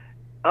know.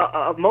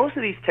 Most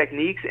of these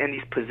techniques and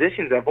these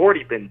positions have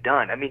already been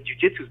done. I mean,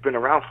 jiu-jitsu's been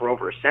around for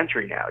over a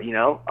century now, you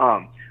know.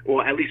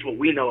 Well, at least what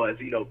we know as,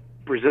 you know,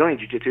 Brazilian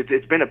jiu-jitsu.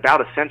 It's been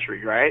about a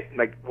century, right?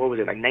 Like, what was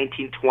it, like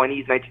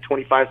 1920s,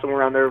 1925, somewhere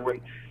around there,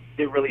 when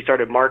they really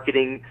started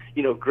marketing,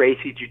 you know,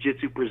 Gracie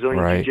jiu-jitsu,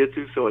 Brazilian right.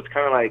 jiu-jitsu. So it's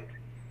kind of like,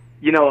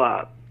 you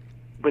know,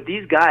 but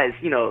these guys,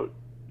 you know,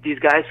 these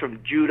guys from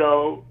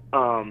judo,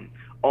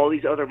 all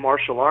these other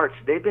martial arts,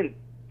 they've been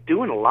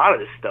doing a lot of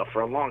this stuff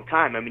for a long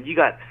time. I mean, you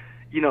got,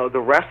 you know, the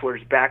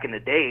wrestlers back in the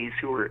days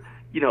who were,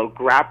 you know,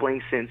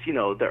 grappling since, you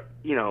know, the,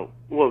 you know,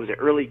 what was it,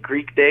 early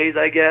Greek days,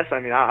 I guess. I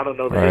mean, I don't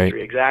know the right.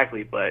 history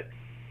exactly, but,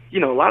 you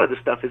know, a lot of this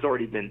stuff has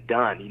already been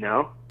done, you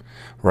know?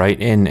 Right.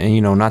 And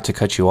you know, not to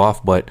cut you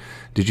off, but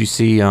did you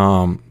see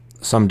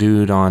some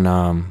dude on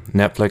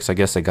Netflix, I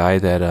guess a guy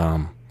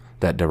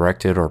that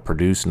directed or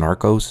produced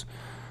Narcos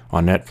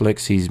on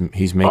Netflix?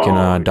 He's making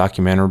a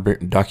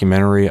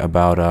documentary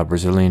about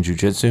Brazilian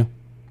Jiu-Jitsu.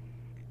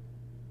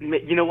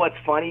 You know what's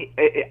funny?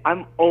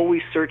 I'm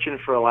always searching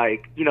for,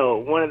 like, you know,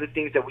 one of the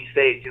things that we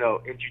say, you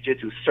know, in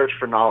jiu-jitsu is search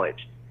for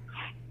knowledge.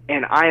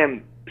 And I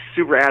am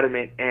super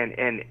adamant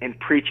and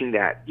preaching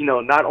that, you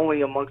know, not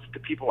only amongst the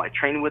people I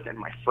train with and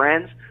my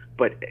friends,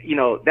 but, you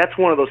know, that's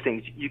one of those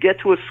things. You get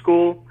to a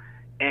school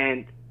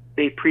and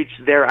they preach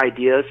their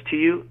ideas to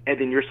you, and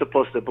then you're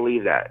supposed to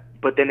believe that.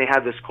 But then they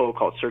have this quote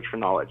called search for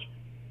knowledge.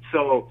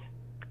 So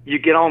you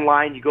get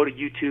online, you go to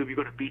YouTube, you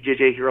go to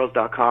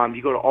bjjheroes.com,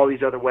 you go to all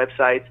these other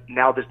websites,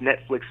 now this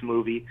Netflix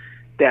movie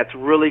that's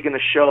really going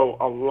to show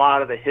a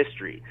lot of the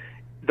history.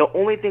 The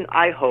only thing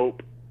I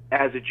hope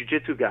as a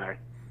jiu-jitsu guy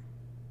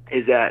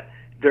is that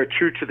they're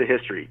true to the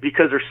history,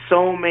 because there's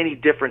so many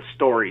different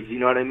stories, you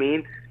know what I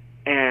mean?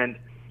 And,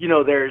 you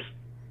know, there's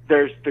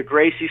the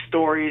Gracie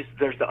stories,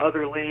 there's the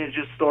other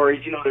lineages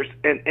stories, you know,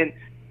 and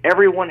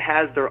everyone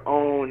has their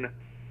own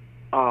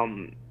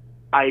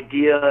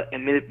idea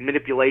and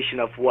manipulation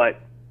of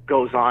what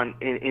goes on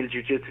in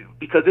jiu-jitsu,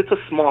 because it's a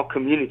small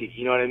community,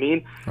 you know what I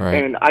mean?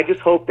 Right. And I just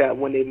hope that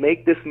when they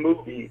make this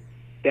movie,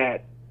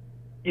 that,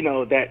 you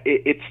know, that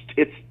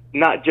it's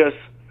not just,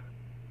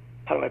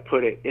 how do I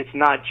put it? It's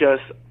not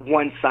just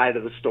one side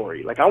of the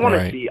story. Like, I want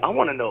right. to see, I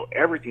want to know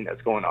everything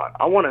that's going on.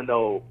 I want to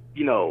know,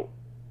 you know,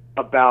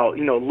 about,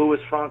 you know, Louis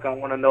Frank. I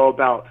want to know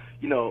about,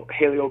 you know,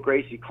 Helio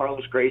Gracie,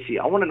 Carlos Gracie.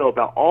 I want to know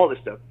about all this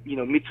stuff. You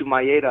know, Mitsu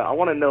Maeda. I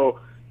want to know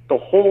the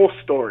whole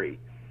story.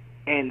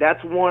 And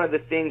that's one of the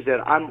things that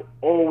I'm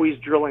always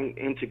drilling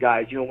into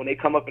guys. You know, when they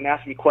come up and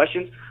ask me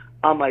questions,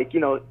 I'm like, you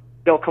know,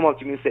 they'll come up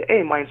to me and say,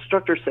 hey, my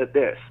instructor said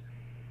this.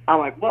 I'm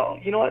like, well,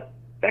 you know what?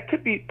 That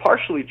could be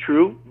partially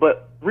true,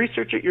 but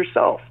research it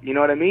yourself. You know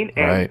what I mean?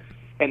 And, right.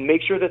 and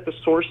make sure that the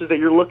sources that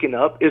you're looking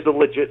up is a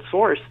legit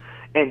source,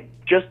 and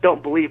just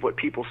don't believe what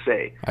people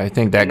say. I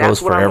think that goes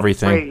for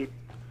everything.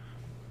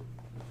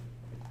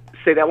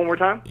 Say that one more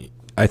time?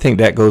 I think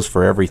that goes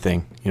for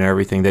everything. You know,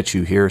 everything that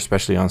you hear,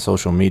 especially on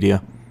social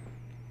media.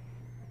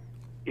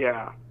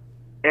 Yeah.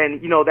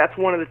 And, you know, that's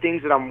one of the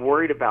things that I'm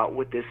worried about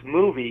with this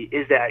movie,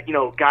 is that, you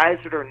know, guys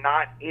that are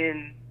not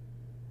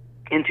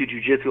into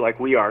jiu-jitsu like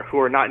we are, who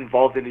are not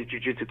involved in the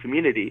jiu-jitsu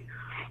community,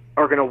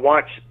 are going to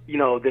watch, you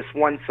know, this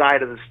one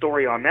side of the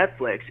story on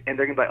Netflix, and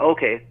they're going to be like,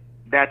 okay,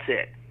 that's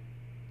it.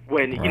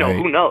 When, you know,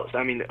 who knows?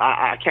 I mean,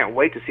 I can't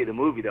wait to see the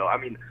movie, though. I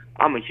mean,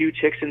 I'm a huge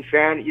Hickson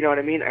fan, you know what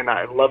I mean? And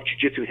I love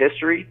jiu-jitsu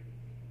history.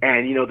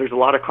 And, you know, there's a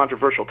lot of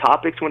controversial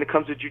topics when it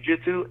comes to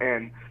jiu-jitsu.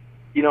 And,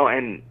 you know,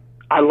 and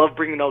I love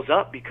bringing those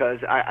up, because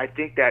I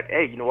think that,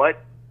 hey, you know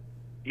what?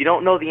 You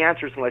don't know the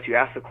answers unless you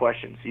ask the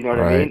questions, you know what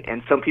I mean?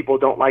 And some people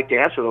don't like to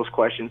answer those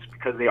questions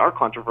because they are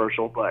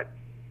controversial. But,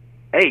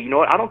 hey, you know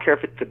what? I don't care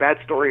if it's a bad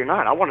story or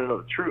not. I want to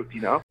know the truth,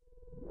 you know?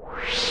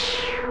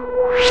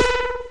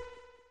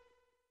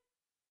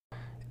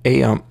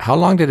 Hey, how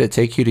long did it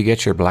take you to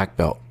get your black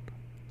belt?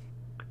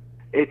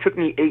 It took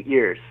me 8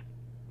 years.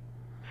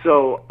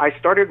 So I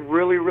started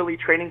really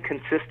training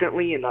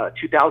consistently in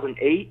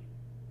 2008,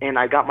 and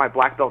I got my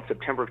black belt in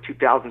September of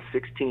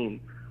 2016.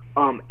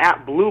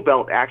 At blue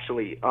belt,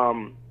 actually,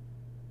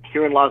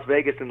 here in Las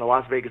Vegas, in the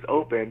Las Vegas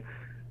Open,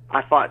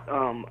 I fought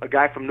a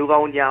guy from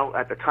Nouveau União.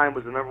 At the time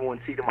was the number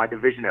 1 seed in my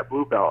division at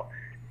blue belt.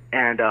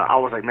 And I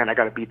was like, man, I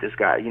got to beat this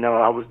guy. You know,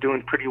 I was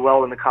doing pretty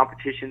well in the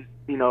competition,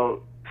 you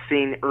know,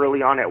 seen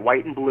early on at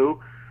white and blue.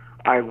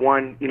 I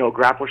won, you know,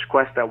 Grappler's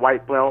Quest at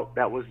white belt.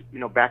 That was, you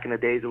know, back in the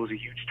days, it was a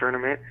huge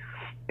tournament.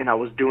 And I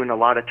was doing a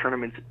lot of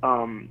tournaments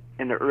in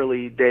the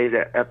early days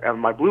at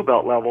my blue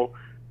belt level.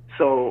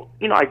 So,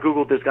 you know, I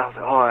Googled this guy. I was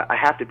like, oh, I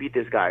have to beat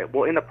this guy.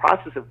 Well, in the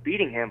process of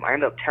beating him, I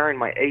ended up tearing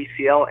my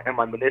ACL and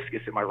my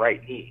meniscus in my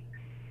right knee.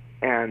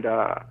 And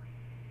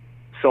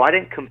so I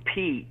didn't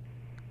compete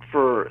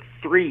for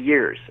 3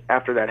 years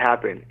after that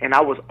happened, and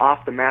I was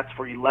off the mats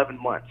for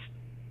 11 months.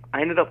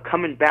 I ended up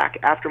coming back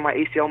after my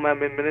ACL and my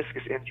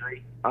meniscus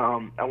injury.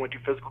 I went to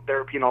physical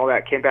therapy and all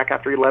that, came back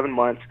after 11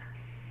 months,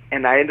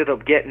 and I ended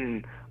up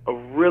getting a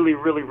really,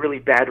 really, really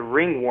bad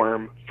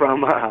ringworm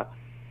from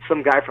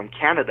some guy from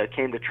Canada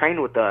came to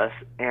train with us,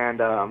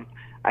 and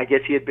I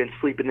guess he had been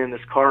sleeping in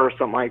his car or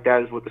something like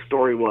that is what the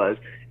story was,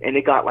 and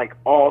it got like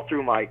all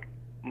through my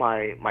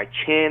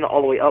chin,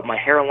 all the way up my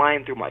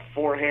hairline, through my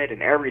forehead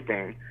and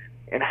everything.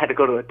 And I had to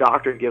go to a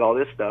doctor and get all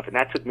this stuff, and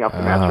that took me off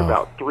the mats for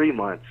about 3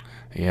 months.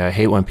 Yeah, I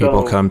hate when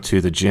people come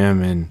to the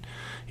gym and,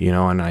 you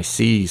know, and I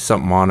see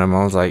something on them.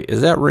 I was like, is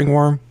that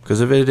ringworm?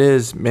 Because if it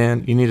is,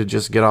 man, you need to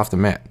just get off the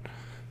mat.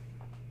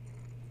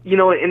 You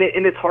know, and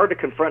it's hard to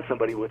confront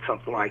somebody with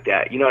something like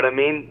that. You know what I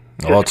mean?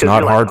 Well, it's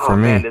not hard for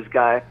me. Man, this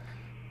guy.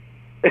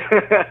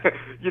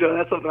 You know,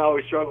 that's something I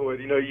always struggle with.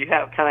 You know, you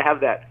kind of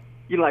have that.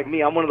 You know, like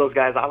me, I'm one of those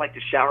guys, I like to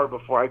shower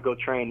before I go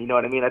train, you know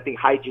what I mean? I think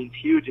hygiene's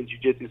huge in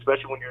jiu-jitsu,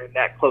 especially when you're in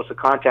that close of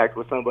contact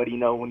with somebody, you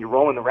know, when you're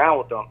rolling around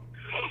with them.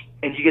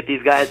 And you get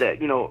these guys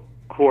that, you know,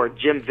 who are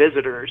gym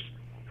visitors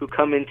who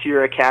come into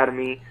your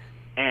academy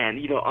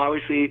and, you know,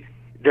 obviously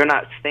they're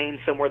not staying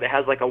somewhere that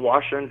has like a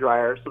washer and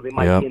dryer, so they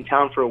might be in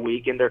town for a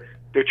week and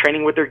they're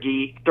training with their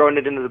gi, throwing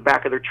it into the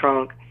back of their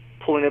trunk,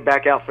 pulling it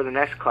back out for the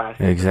next class.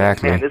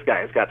 Exactly. Man, this guy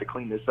has got to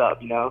clean this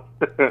up, you know?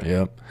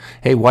 Yep.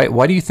 Hey,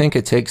 why do you think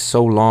it takes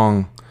so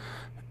long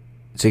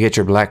to get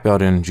your black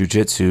belt in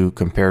jiu-jitsu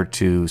compared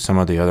to some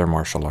of the other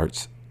martial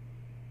arts?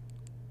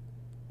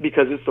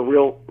 Because it's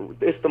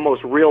the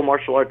most real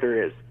martial art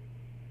there is.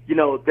 You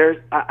know,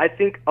 I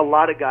think a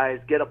lot of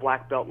guys get a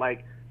black belt,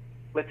 like,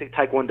 let's say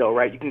Taekwondo,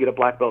 right? You can get a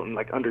black belt in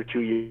like under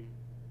 2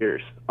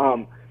 years.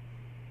 And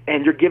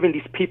you're giving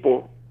these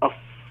people a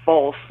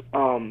false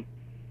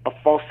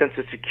sense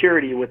of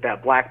security with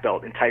that black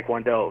belt in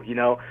Taekwondo. You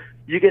know,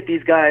 you get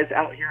these guys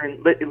out here,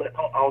 and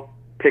I'll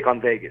pick on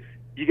Vegas.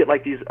 You get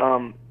like these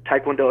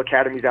Taekwondo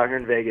academies out here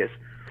in Vegas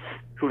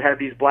who have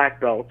these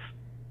black belts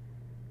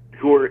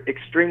who are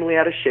extremely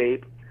out of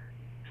shape,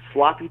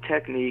 sloppy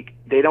technique.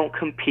 They don't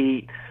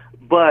compete,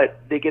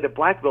 but they get a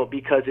black belt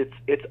because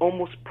it's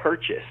almost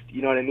purchased.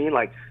 You know what I mean?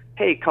 Like,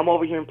 hey, come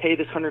over here and pay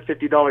this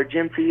 $150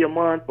 gym fee a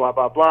month, blah,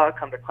 blah, blah,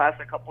 come to class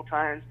a couple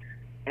times.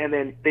 And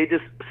then they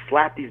just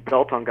slap these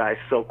belts on guys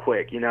so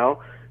quick, you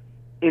know?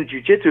 In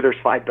jiu-jitsu, there's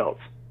 5 belts: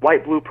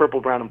 white, blue,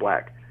 purple, brown, and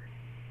black.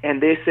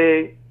 And they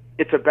say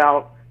it's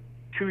about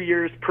 2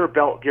 years per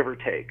belt, give or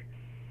take.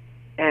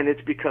 And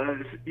it's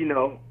because, you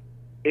know,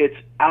 it's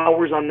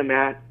hours on the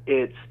mat.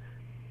 There's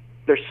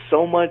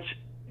so much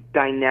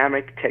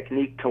dynamic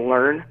technique to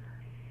learn.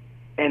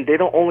 And they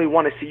don't only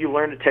want to see you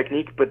learn the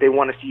technique, but they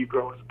want to see you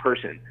grow as a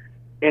person.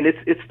 And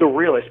it's the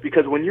realest,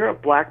 because when you're a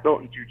black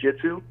belt in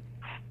jiu-jitsu,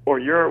 or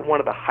you're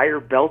one of the higher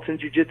belts in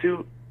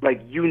jiu-jitsu,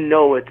 like, you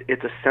know,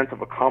 it's a sense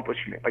of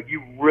accomplishment. Like,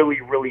 you really,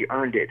 really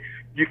earned it.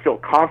 You feel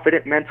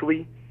confident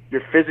mentally.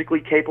 You're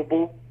physically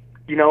capable.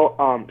 You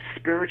know,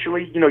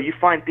 spiritually, you know, you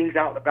find things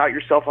out about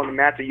yourself on the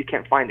mat that you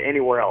can't find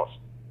anywhere else.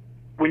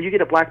 When you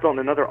get a black belt in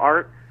another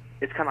art,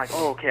 it's kind of like,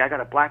 oh, okay, I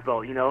got a black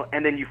belt, you know,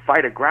 and then you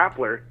fight a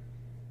grappler,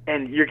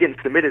 and you're getting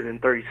submitted in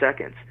 30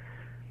 seconds.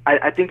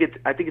 I think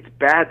it's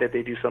bad that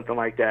they do something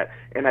like that,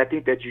 and I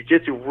think that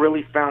jiu-jitsu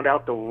really found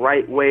out the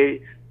right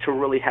way to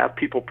really have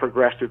people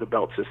progress through the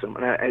belt system,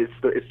 and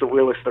it's the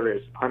realest there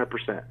is,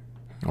 100%.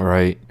 All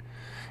right.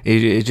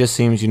 It just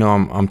seems, you know,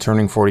 I'm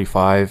turning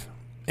 45,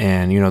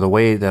 and, you know, the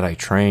way that I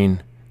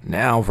train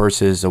now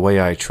versus the way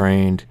I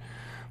trained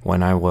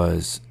when I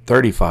was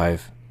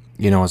 35,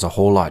 you know, is a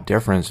whole lot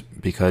different,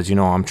 because, you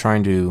know, I'm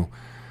trying to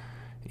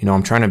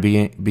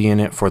be in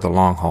it for the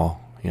long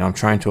haul. You know, I'm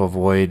trying to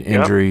avoid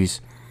injuries.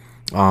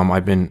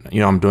 I've been, you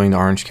know, I'm doing the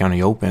Orange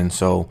County Open,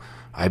 so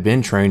I've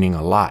been training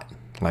a lot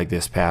like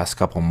this past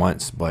couple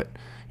months, but,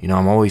 you know,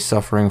 I'm always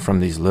suffering from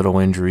these little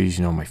injuries,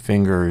 you know, my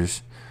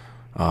fingers,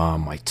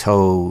 my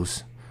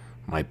toes,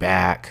 my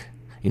back.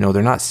 You know,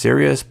 they're not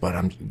serious, but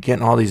I'm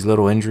getting all these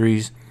little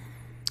injuries,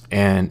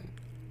 and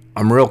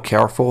I'm real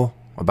careful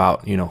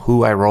about, you know,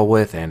 who I roll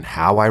with and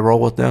how I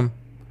roll with them.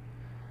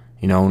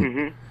 You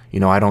know, you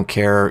know, I don't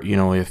care, you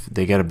know, if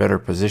they get a better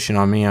position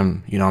on me.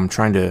 I'm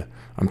trying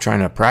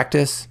to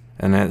practice,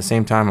 and at the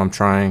same time, I'm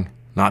trying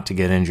not to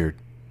get injured.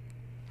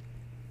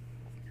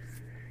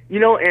 You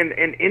know, and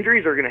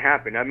injuries are going to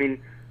happen. I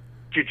mean,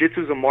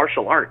 jiu-jitsu is a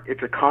martial art.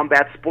 It's a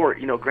combat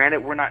sport. You know,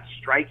 granted, we're not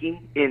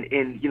striking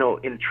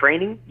in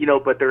training, you know,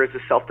 but there is a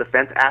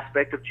self-defense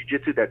aspect of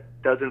jiu-jitsu that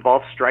does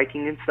involve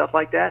striking and stuff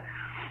like that.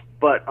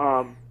 But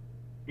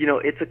you know,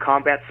 it's a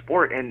combat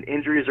sport, and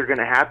injuries are going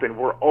to happen.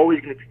 We're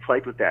always going to be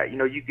plagued with that. You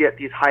know, you get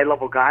these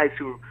high-level guys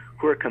who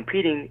are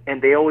competing,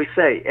 and they always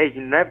say, "Hey,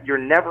 you're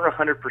never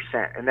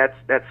 100%," and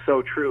that's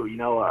so true. You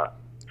know,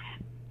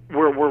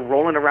 we're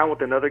rolling around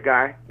with another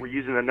guy. We're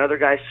using another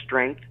guy's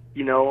strength.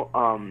 You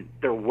know,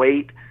 their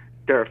weight,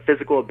 their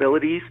physical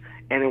abilities,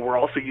 and then we're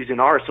also using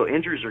ours. So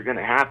injuries are going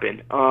to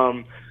happen.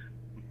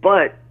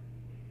 But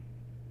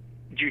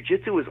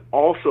jiu-jitsu is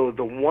also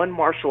the one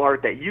martial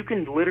art that you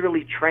can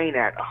literally train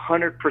at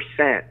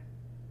 100%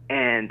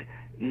 and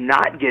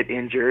not get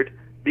injured,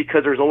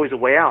 because there's always a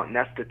way out, and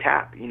that's the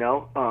tap. You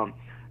know,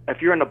 if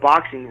you're in a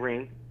boxing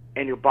ring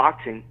and you're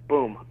boxing,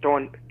 boom,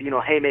 throwing, you know,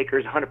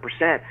 haymakers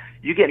 100%,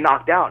 you get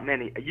knocked out,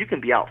 man, you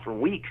can be out for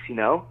weeks. You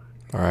know,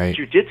 All right.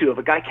 Jiu-jitsu, if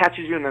a guy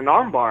catches you in an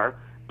arm bar,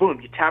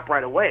 boom, you tap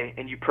right away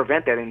and you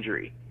prevent that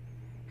injury.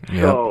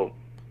 Yep. So,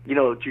 you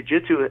know,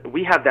 jiu-jitsu,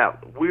 we have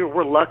that.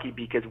 We're lucky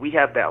because we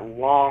have that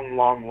long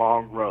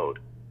road,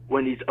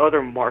 when these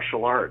other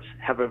martial arts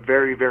have a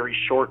very, very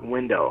short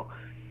window.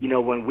 You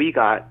know, when we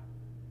got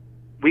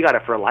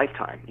it for a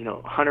lifetime. You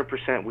know,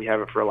 100% we have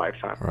it for a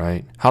lifetime.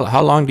 Right.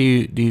 How long do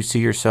you see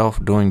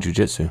yourself doing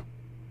jiu-jitsu?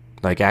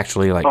 Like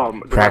actually like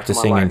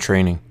practicing and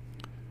training?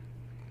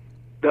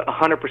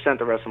 100%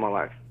 the rest of my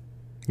life.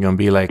 You're going to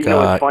be like you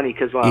know, it's funny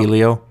because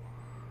Elio?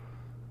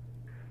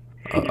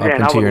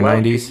 Man, up into your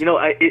 90s? You know,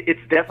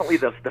 it's definitely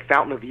the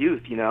fountain of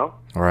youth, you know?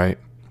 Right.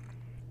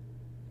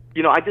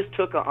 You know, I just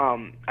took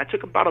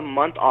about a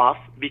month off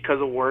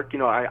because of work. You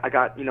know, I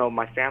got, you know,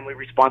 my family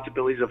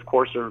responsibilities, of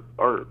course,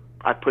 or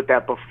I put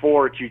that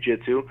before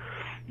jiu-jitsu.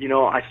 You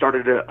know, I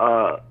started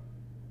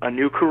a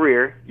new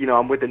career. You know,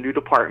 I'm with a new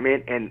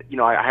department, and, you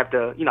know, I have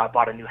to, you know, I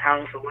bought a new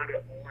house. A lot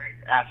of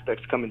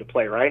aspects come into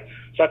play, right?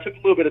 So I took a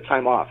little bit of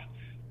time off.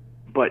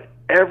 But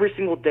every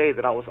single day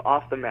that I was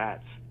off the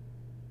mats,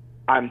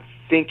 I'm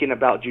thinking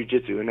about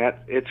jiu-jitsu, and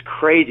it's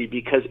crazy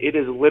because it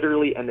is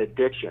literally an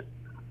addiction.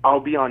 I'll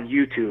be on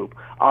YouTube.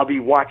 I'll be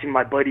watching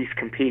my buddies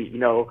compete, you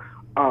know,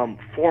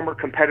 former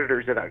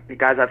competitors the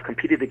guys I've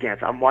competed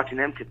against. I'm watching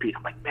them compete.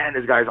 I'm like, man,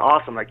 this guy's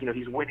awesome. Like, you know,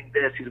 he's winning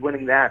this, he's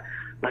winning that.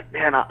 Like,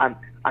 man,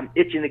 I'm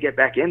itching to get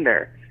back in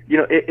there. You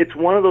know, it's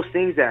one of those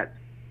things that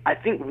I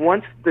think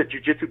once the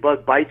jiu-jitsu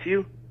bug bites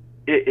you,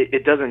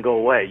 it doesn't go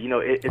away. You know,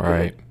 it's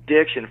right. An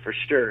addiction for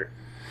sure.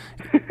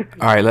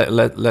 All right,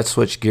 let's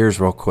switch gears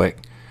real quick.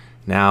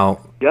 Now,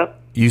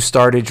 Yep. You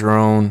started your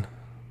own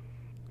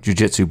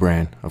jiu-jitsu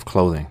brand of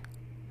clothing.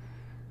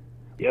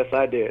 Yes,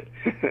 I did.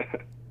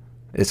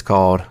 It's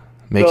called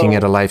Making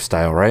It a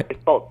Lifestyle, right?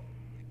 It's called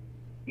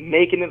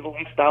Making It a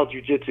Lifestyle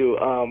Jiu-Jitsu.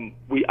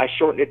 I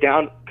shortened it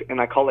down,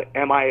 and I call it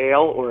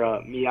MIAL,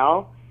 or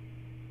Miao.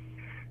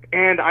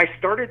 And I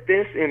started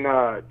this in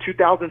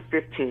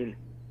 2015.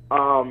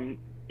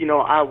 You know,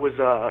 I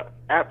was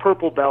at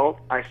Purple Belt.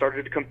 I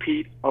started to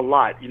compete a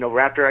lot. You know,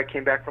 after I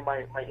came back from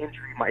my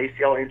injury, my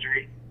ACL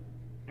injury,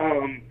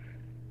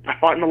 I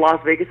fought in the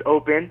Las Vegas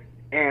Open,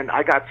 and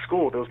I got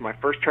schooled. It was my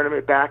first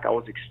tournament back. I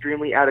was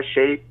extremely out of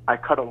shape. I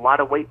cut a lot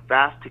of weight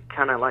fast to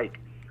kind of like,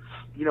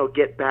 you know,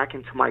 get back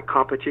into my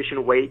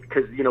competition weight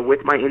because, you know, with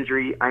my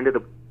injury, I ended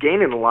up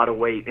gaining a lot of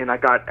weight, and I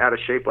got out of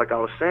shape, like I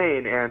was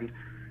saying. And,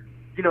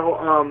 you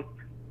know,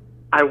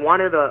 I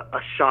wanted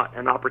a shot,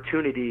 an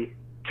opportunity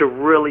to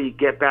really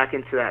get back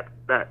into that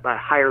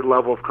higher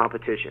level of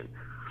competition.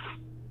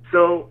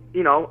 So,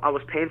 you know, I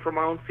was paying for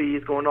my own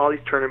fees, going to all these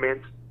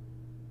tournaments,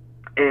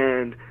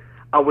 and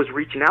I was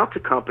reaching out to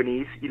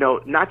companies, you know,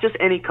 not just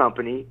any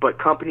company, but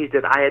companies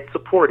that I had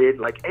supported,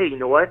 like, hey, you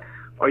know what,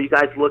 are you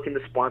guys looking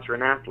to sponsor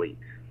an athlete?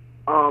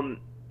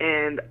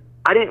 And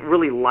I didn't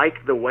really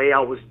like the way I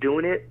was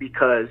doing it,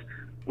 because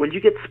when you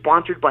get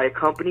sponsored by a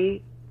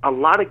company, a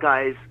lot of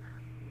guys,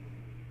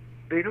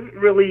 they don't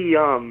really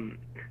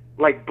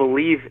like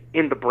believe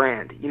in the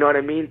brand. You know what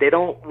I mean? They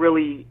don't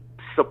really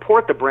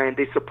support the brand.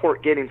 They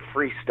support getting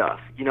free stuff.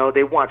 You know,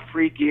 they want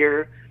free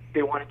gear.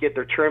 They want to get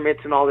their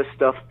tournaments and all this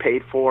stuff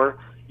paid for.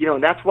 You know,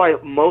 and that's why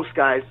most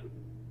guys,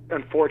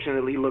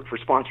 unfortunately, look for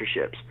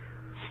sponsorships.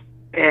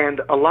 And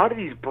a lot of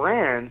these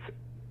brands,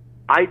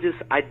 I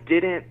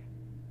didn't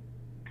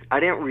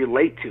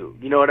relate to.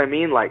 You know what I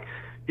mean? Like,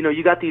 you know,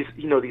 you got these,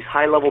 you know, these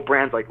high level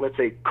brands like, let's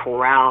say,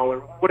 Corral or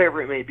whatever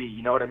it may be.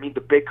 You know what I mean?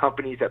 The big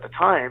companies at the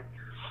time.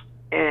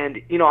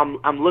 And, you know,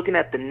 I'm looking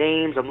at the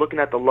names, I'm looking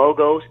at the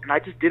logos, and I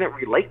just didn't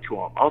relate to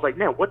them. I was like,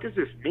 man, what does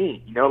this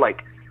mean? You know,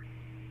 like,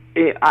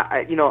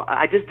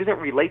 I just didn't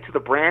relate to the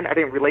brand. I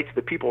didn't relate to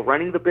the people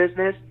running the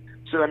business.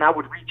 So then I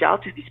would reach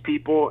out to these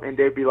people, and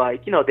they'd be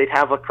like, you know, they'd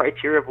have a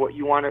criteria of what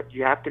you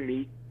have to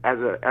meet as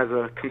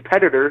a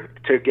competitor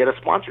to get a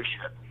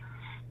sponsorship.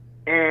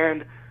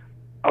 And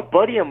a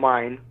buddy of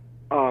mine,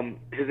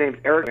 his name's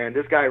Eric, man,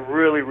 this guy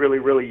really, really,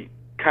 really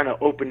kind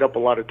of opened up a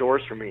lot of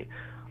doors for me.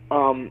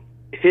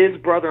 His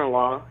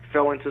brother-in-law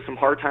fell into some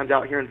hard times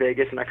out here in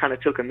Vegas, and I kind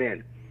of took him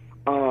in.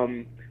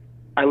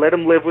 I let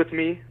him live with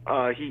me.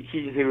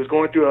 He was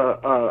going through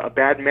a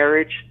bad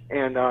marriage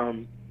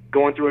and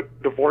going through a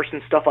divorce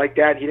and stuff like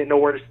that. He didn't know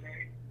where to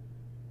stay.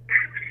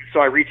 So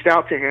I reached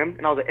out to him,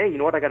 and I was like, hey, you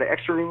know what? I got an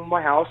extra room in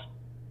my house.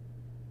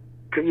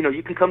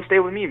 you can come stay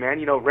with me,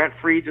 man. Rent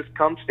free. Just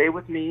come stay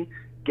with me.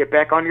 Get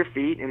back on your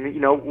feet, and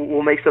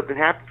we'll make something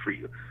happen for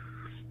you.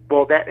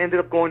 Well, that ended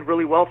up going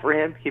really well for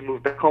him. He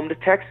moved back home to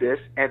Texas,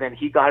 and then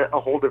he got a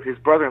hold of his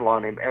brother-in-law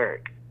named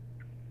Eric.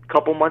 A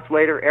couple months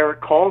later,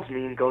 Eric calls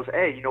me and goes,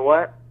 "Hey, you know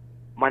what?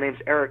 My name's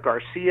Eric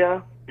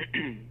Garcia.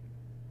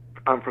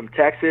 I'm from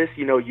Texas.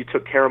 You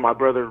took care of my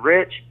brother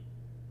Rich.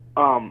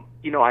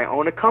 I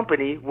own a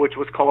company which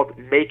was called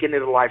Making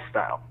It a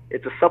Lifestyle.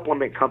 It's a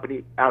supplement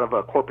company out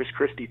of Corpus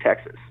Christi,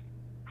 Texas.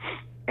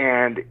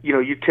 And,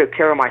 you took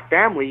care of my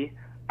family.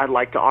 I'd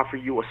like to offer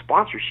you a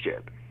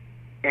sponsorship."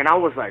 And I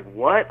was like,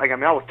 what? I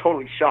was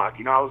totally shocked.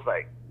 I was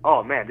like,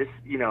 oh man, this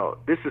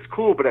is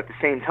cool. But at the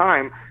same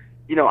time,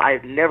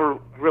 I've never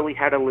really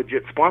had a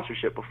legit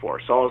sponsorship before.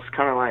 So I was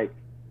kind of like,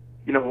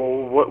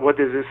 well, what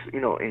does this,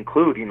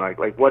 include?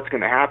 Like what's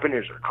going to happen?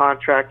 Is there a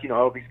contract?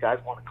 All these guys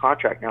want a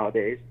contract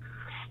nowadays.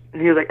 And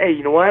he was like, hey,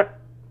 you know what?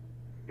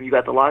 You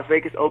got the Las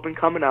Vegas Open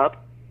coming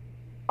up.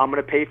 I'm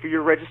going to pay for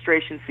your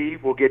registration fee.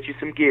 We'll get you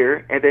some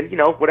gear. And then,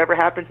 whatever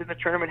happens in the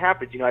tournament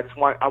happens.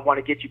 I want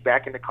to get you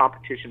back into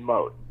competition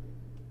mode.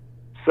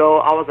 So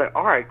I was like,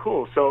 all right,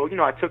 cool. So,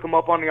 I took him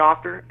up on the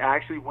offer. I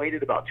actually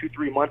waited about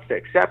 2-3 months to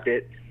accept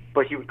it.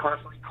 But he would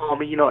constantly call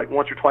me, like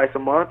once or twice a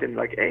month and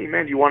like, hey,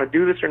 man, do you want to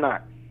do this or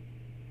not?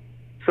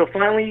 So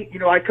finally,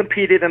 I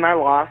competed and I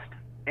lost.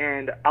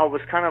 And I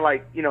was kind of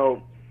like,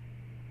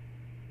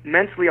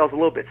 mentally I was a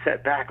little bit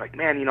set back. Like,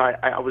 man,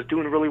 I was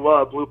doing really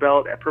well at blue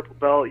belt, at purple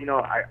belt.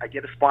 I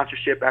get a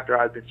sponsorship after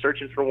I've been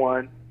searching for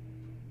one.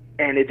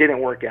 And it didn't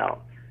work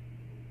out.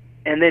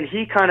 And then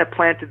he kind of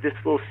planted this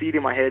little seed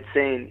in my head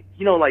saying,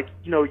 you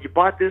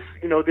bought this,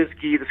 this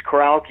gi, this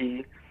corral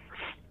gi.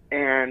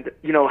 And,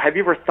 have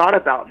you ever thought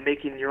about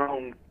making your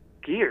own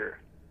gear?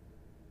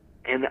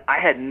 And I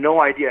had no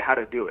idea how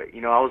to do it.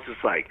 I was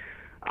just like,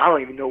 I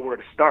don't even know where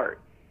to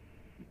start.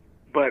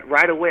 But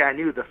right away I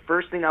knew the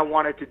first thing I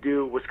wanted to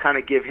do was kind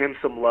of give him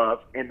some love.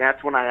 And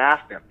that's when I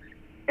asked him,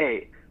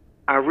 hey,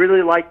 I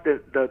really like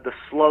the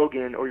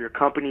slogan or your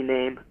company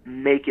name,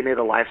 Making It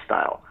a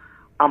Lifestyle.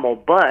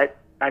 But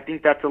I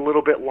think that's a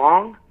little bit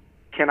long.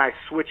 Can I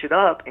switch it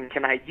up and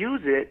can I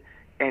use it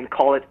and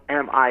call it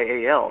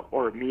MIAL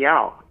or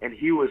Meow? And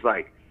he was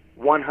like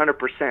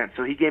 100%.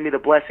 So he gave me the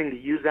blessing to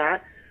use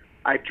that.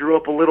 I drew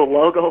up a little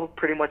logo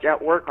pretty much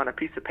at work on a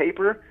piece of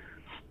paper.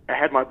 I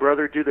had my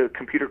brother do the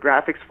computer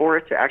graphics for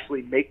it to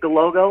actually make the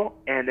logo.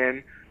 And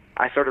then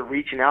I started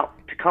reaching out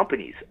to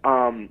companies,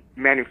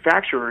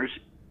 manufacturers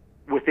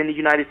within the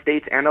United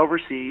States and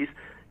overseas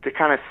to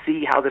kind of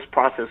see how this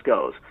process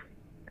goes.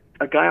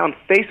 A guy on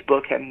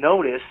Facebook had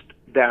noticed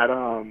that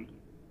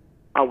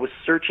I was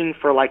searching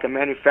for like a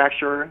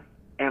manufacturer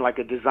and like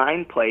a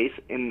design place,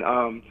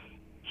 and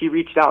he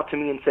reached out to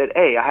me and said,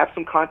 hey, I have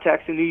some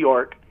contacts in New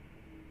York.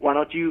 Why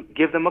don't you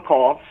give them a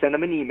call, send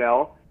them an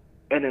email,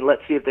 and then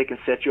let's see if they can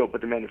set you up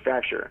with the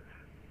manufacturer.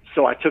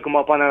 So I took him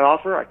up on that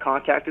offer. I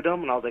contacted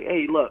him, and I was like,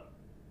 hey, look,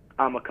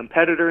 I'm a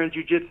competitor in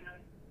jiu-jitsu.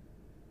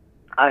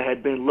 I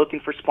had been looking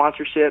for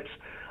sponsorships.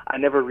 I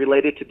never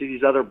related to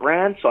these other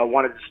brands, so I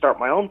wanted to start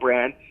my own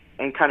brand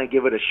and kind of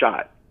give it a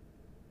shot.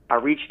 I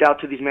reached out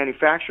to these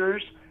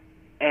manufacturers,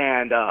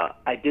 and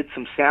I did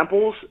some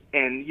samples,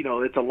 and,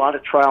 it's a lot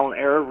of trial and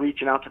error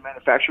reaching out to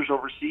manufacturers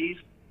overseas,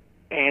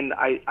 and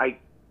I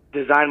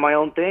designed my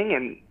own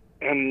thing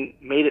and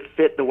made it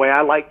fit the way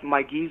I liked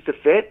my gis to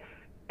fit,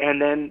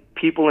 and then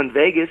people in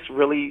Vegas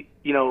really,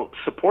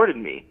 supported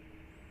me.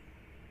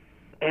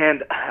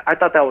 And I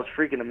thought that was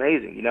freaking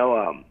amazing.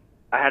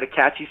 I had a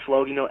catchy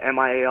slogan,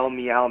 MIAL,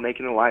 Meow,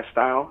 Making It a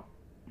Lifestyle.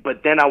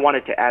 But then I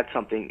wanted to add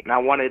something, and I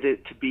wanted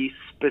it to be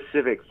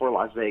specific for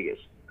Las Vegas.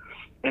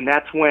 And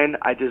that's when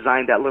I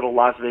designed that little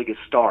Las Vegas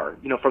star,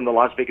 from the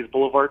Las Vegas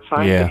Boulevard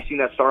sign. Yeah. Have you seen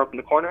that star up in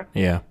the corner?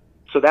 Yeah.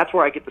 So that's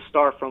where I get the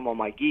star from on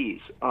my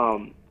gis.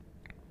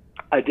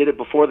 I did it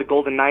before the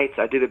Golden Knights.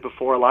 I did it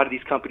before a lot of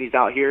these companies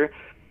out here.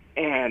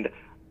 And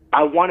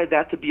I wanted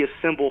that to be a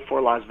symbol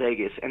for Las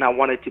Vegas, and I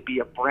wanted to be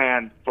a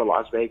brand for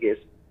Las Vegas.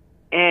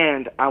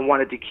 And I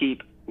wanted to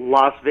keep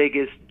Las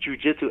Vegas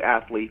jiu-jitsu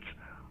athletes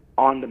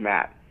on the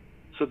mat.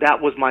 So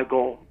that was my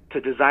goal, to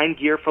design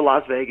gear for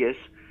Las Vegas.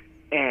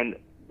 And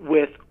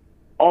with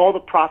all the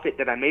profit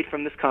that I made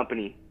from this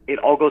company, it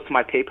all goes to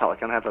my PayPal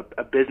account. I have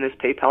a business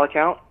PayPal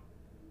account.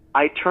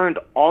 I turned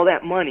all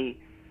that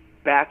money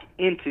back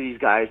into these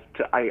guys.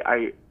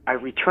 I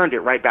returned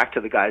it right back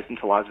to the guys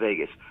into Las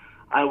Vegas.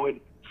 I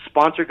would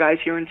sponsor guys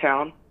here in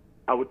town.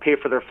 I would pay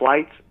for their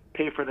flights,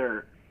 pay for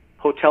their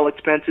hotel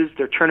expenses,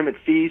 their tournament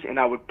fees, and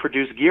I would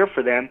produce gear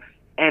for them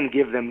and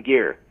give them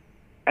gear.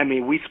 I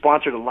mean, we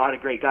sponsored a lot of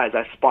great guys.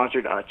 I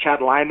sponsored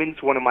Chad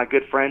Lyman's, one of my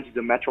good friends. He's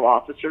a Metro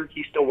officer.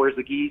 He still wears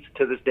the gis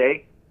to this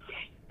day.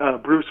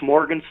 Bruce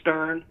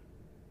Morgenstern,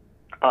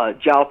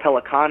 Jao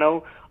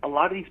Pelicano. A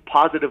lot of these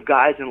positive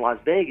guys in Las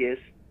Vegas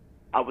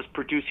I was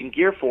producing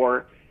gear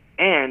for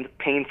and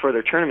paying for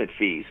their tournament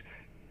fees.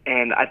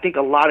 And I think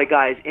a lot of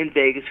guys in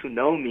Vegas who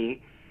know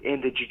me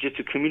in the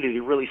jiu-jitsu community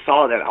really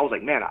saw that. I was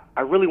like, man,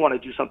 I really want to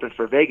do something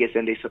for Vegas,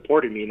 and they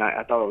supported me, and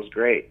I thought it was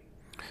great.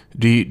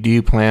 Do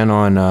you plan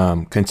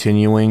on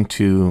continuing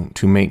to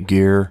make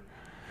gear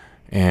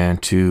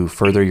and to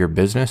further your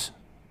business?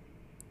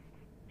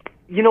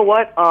 You know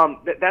what?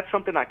 That's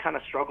something I kind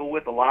of struggle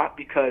with a lot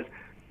because,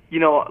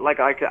 like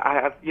I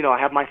have, I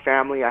have my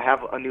family, I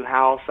have a new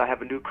house, I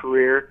have a new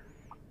career,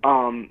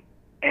 and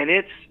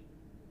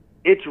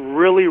it's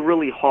really,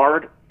 really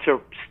hard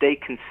to stay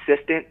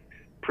consistent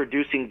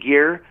producing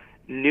gear,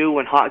 new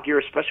and hot gear,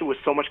 especially with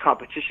so much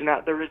competition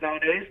out there is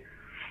nowadays.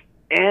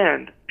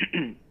 And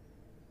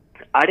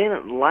I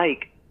didn't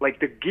like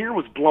the gear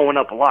was blowing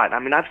up a lot. I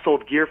mean, I've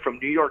sold gear from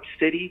New York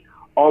City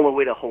all the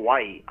way to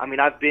Hawaii. I mean,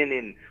 I've been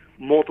in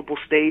multiple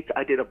states.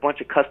 I did a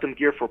bunch of custom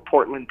gear for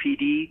Portland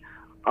PD.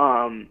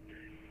 And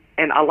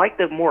I like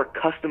the more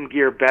custom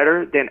gear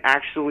better than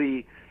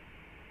actually,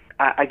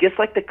 I guess,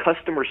 like the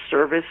customer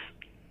service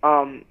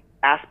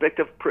aspect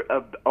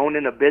of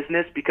owning a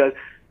business, because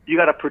you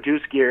got to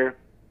produce gear.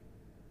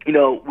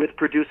 With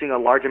producing a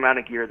large amount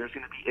of gear, there's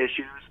going to be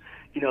issues.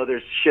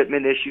 There's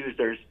shipment issues.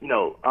 There's,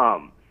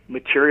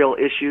 material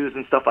issues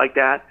and stuff like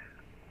that.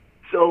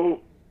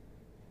 So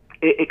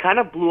it kind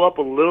of blew up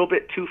a little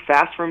bit too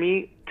fast for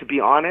me, to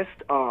be honest.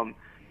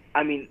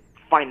 I mean,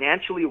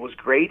 financially it was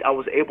great. I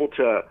was able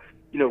to,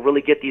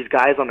 really get these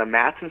guys on the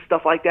mats and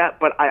stuff like that.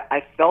 But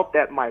I felt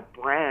that my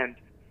brand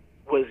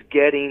was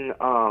getting,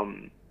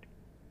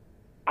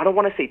 I don't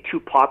want to say too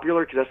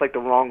popular because that's like the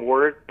wrong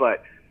word,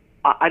 but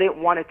I didn't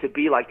want it to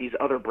be like these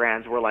other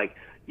brands where like,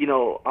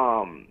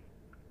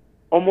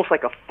 almost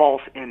like a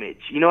false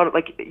image.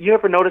 Like you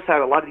ever notice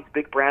how a lot of these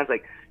big brands,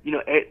 like,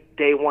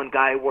 day one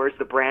guy wears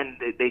the brand,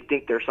 they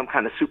think they're some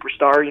kind of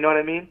superstar, you know what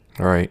I mean?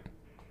 All right.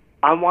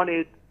 I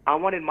wanted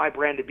my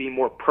brand to be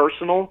more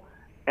personal,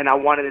 and I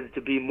wanted it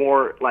to be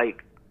more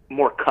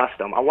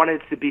custom. I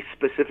wanted it to be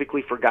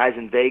specifically for guys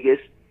in Vegas,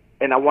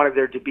 and I wanted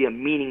there to be a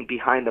meaning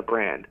behind the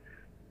brand,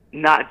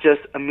 not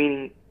just a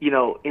meaning,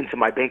 into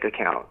my bank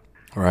account.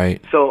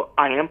 Right. So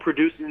I am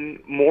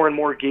producing more and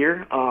more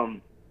gear,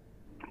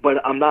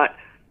 but I'm not,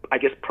 I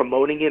guess,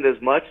 promoting it as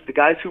much. The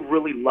guys who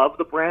really love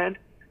the brand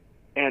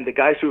and the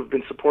guys who have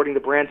been supporting the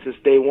brand since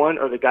day one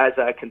are the guys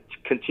that I can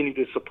continue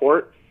to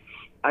support.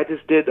 I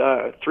just did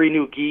 3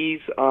 new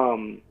gis,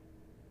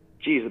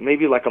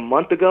 maybe like a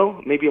month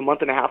ago, maybe a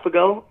month and a half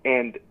ago.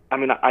 And I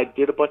mean, I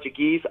did a bunch of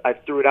gis. I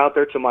threw it out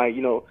there to my,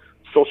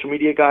 social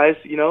media guys,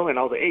 and I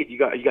was like, hey, you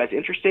guys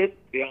interested?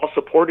 They all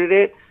supported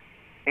it.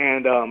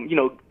 And,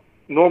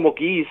 normal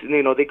gis,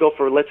 they go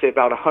for, let's say,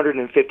 about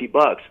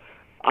 $150.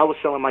 I was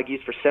selling my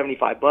gis for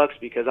 $75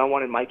 because I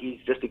wanted my gis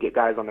just to get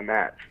guys on the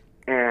mat.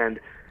 And,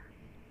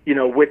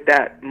 with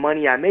that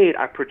money I made,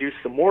 I produced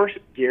some more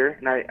gear,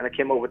 and I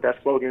came up with that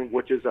slogan,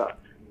 which is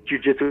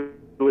Jiu-Jitsu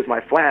is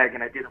my flag,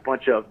 and I did a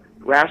bunch of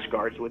rash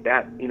guards with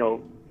that,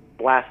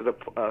 blasted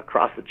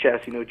across the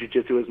chest,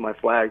 Jiu-Jitsu is my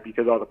flag,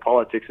 because all the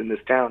politics in this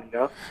town,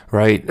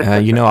 Right.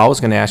 I was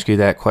going to ask you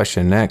that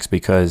question next,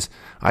 because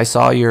I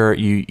saw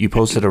you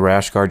posted a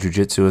rash guard,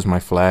 Jiu-Jitsu is my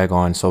flag,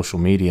 on social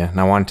media,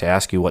 and I wanted to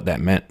ask you what that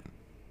meant.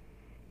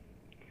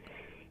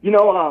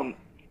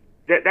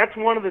 That's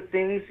one of the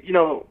things,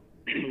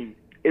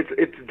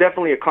 it's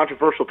definitely a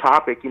controversial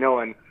topic,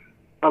 and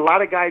a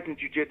lot of guys in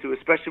jiu-jitsu,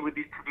 especially with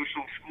these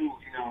traditional schools,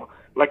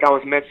 like I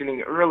was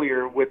mentioning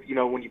earlier with,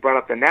 when you brought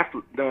up the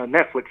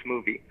Netflix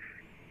movie,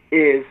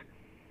 is,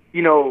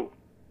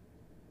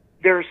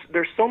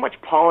 there's so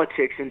much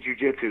politics in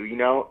jiu-jitsu,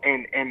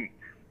 and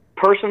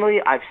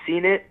personally, I've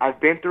seen it, I've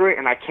been through it,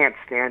 and I can't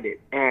stand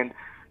it. And,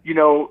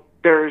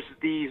 there's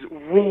these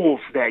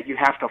rules that you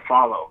have to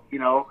follow,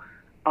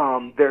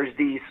 there's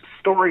these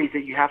stories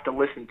that you have to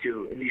listen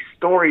to, and these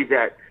stories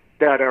that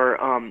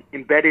are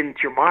embedded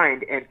into your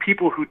mind, and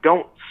people who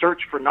don't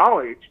search for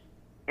knowledge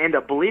end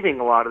up believing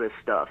a lot of this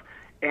stuff.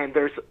 And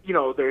there's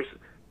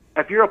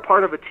if you're a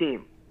part of a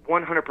team,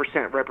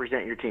 100%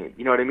 represent your team.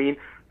 You know what I mean?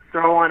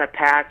 Throw on a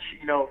patch,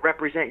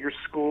 represent your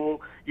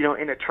school,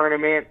 in a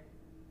tournament.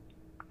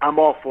 I'm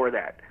all for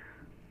that.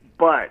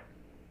 But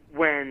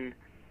when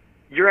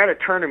you're at a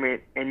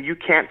tournament and you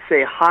can't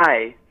say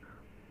hi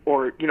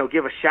or,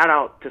 give a shout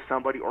out to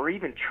somebody or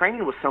even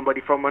train with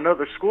somebody from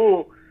another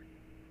school,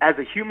 as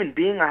a human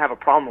being, I have a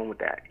problem with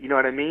that. You know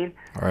what I mean?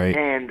 Right.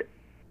 And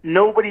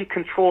nobody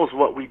controls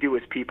what we do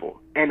as people.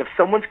 And if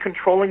someone's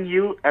controlling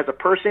you as a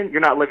person,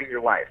 you're not living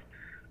your life.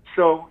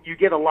 So you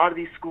get a lot of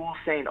these schools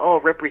saying, oh,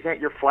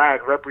 represent your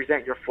flag,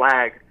 represent your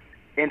flag.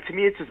 And to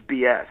me, it's just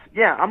BS.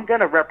 Yeah, I'm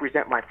going to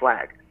represent my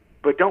flag,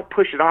 but don't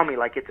push it on me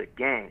like it's a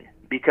gang,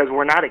 because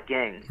we're not a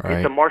gang. Right.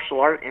 It's a martial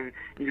art, and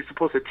you're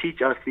supposed to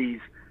teach us these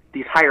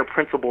higher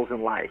principles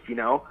in life,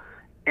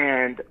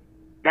 And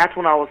that's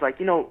when I was like,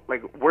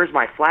 where's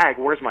my flag?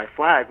 Where's my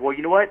flag? Well,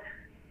 you know what?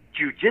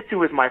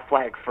 Jiu-jitsu is my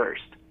flag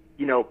first.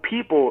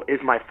 People is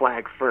my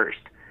flag first.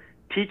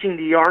 Teaching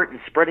the art and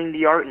spreading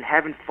the art and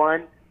having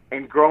fun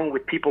and growing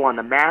with people on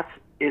the mats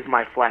is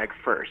my flag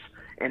first.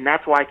 And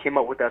that's why I came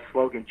up with that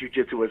slogan,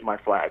 Jiu-Jitsu is my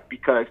flag,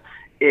 because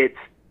it's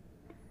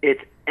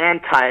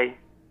anti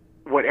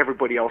what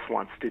everybody else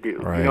wants to do.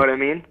 Right. You know what I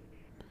mean?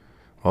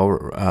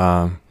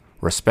 Well,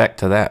 respect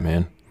to that,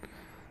 man.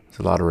 It's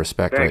a lot of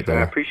respect. Thanks, right there.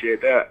 Man, I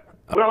appreciate that.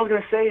 What I was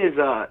gonna say is,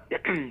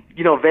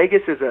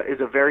 Vegas is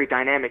a very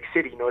dynamic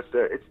city.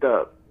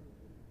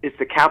 It's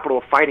the capital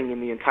of fighting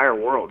in the entire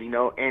world.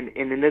 And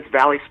in this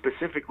valley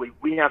specifically,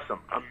 we have some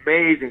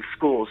amazing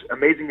schools,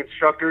 amazing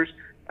instructors,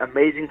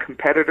 amazing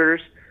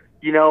competitors.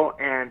 And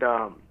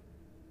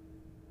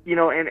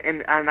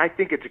I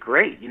think it's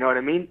great. You know what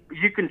I mean?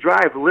 You can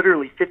drive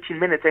literally 15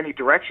 minutes any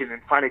direction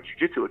and find a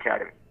jiu-jitsu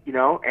academy.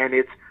 And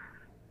it's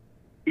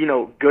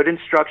good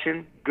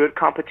instruction, good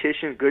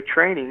competition, good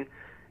training.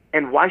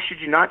 And why should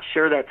you not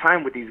share that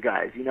time with these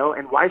guys,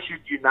 And why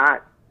should you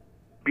not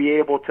be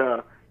able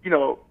to,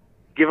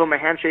 give them a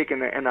handshake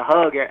and a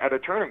hug at a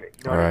tournament?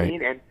 You know what I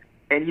mean? And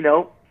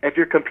if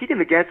you're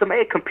competing against them,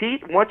 hey,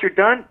 compete. Once you're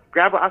done,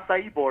 grab an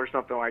acai bowl or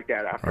something like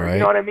that after. Right. You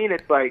know what I mean?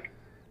 It's like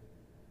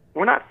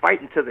we're not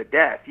fighting to the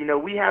death.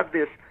 We have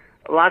this.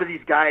 A lot of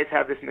these guys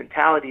have this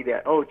mentality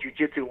that, oh,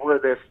 jiu-jitsu, we're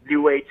this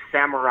new age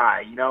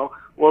samurai.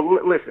 Well,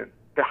 listen,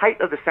 the height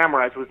of the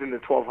samurais was in the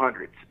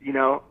 1200s.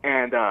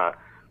 And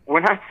we're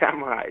not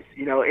samurais,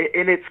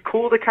 and it's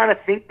cool to kind of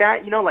think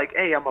that, like,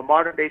 hey, I'm a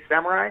modern day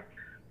samurai,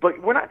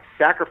 but we're not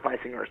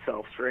sacrificing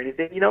ourselves for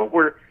anything.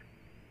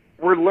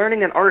 We're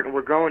learning an art and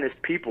we're growing as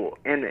people,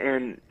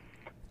 and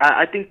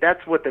I think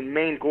that's what the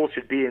main goal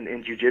should be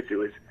in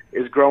jiu-jitsu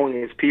is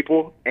growing as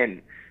people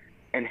and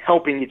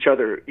helping each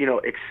other,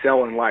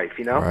 excel in life.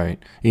 Right.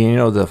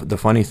 The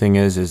funny thing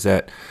is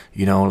that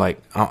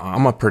like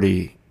I'm a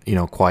pretty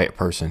quiet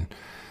person,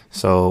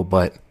 so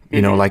but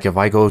like if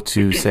I go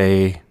to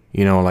say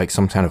like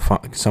some kind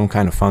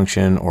of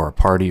function or a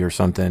party or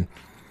something,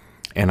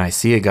 and I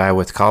see a guy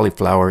with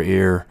cauliflower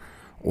ear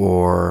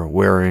or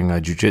wearing a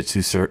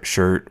jiu-jitsu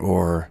shirt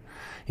or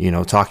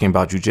talking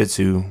about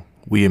jiu-jitsu,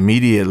 we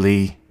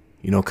immediately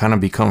kind of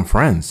become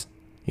friends.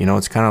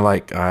 It's kind of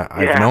like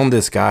I've known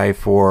this guy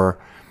for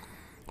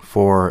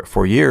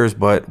years,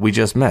 but we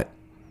just met.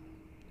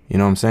 You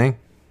know what I'm saying?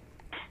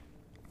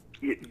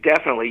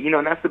 Definitely,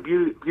 and that's the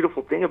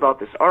beautiful thing about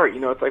this art.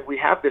 It's like we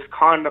have this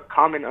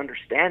common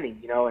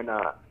understanding, and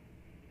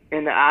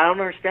I don't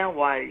understand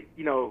why,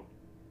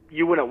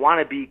 you wouldn't want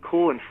to be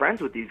cool and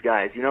friends with these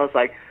guys. It's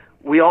like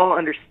we all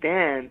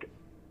understand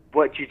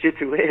what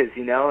jiu-jitsu is,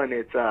 and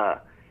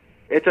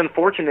it's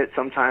unfortunate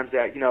sometimes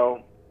that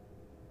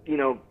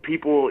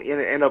people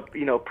end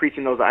up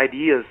preaching those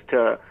ideas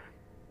to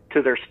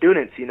their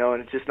students,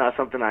 and it's just not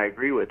something I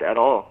agree with at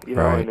all,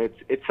 Right. And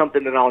it's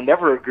something that I'll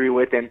never agree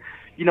with. And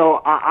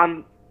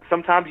I'm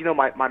sometimes,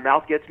 my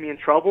mouth gets me in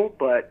trouble,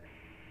 but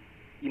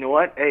you know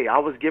what? Hey, I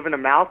was given a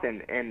mouth,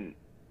 and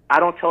I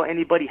don't tell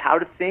anybody how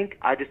to think.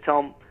 I just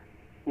tell them,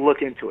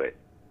 look into it.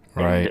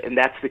 Right. And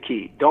that's the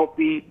key. Don't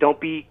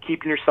be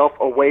keeping yourself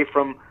away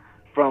from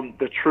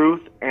the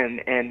truth,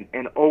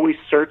 and always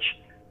search,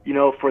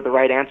 for the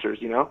right answers,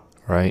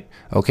 Right.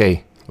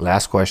 Okay.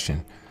 Last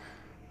question.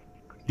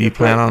 Do you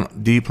plan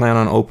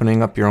on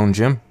opening up your own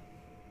gym?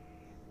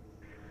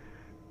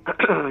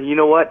 You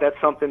know what? That's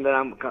something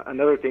that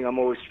another thing I'm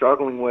always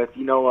struggling with.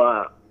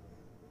 I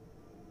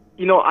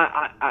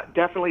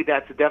definitely,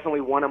 that's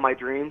definitely one of my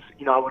dreams.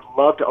 I would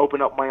love to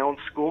open up my own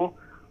school.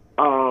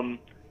 And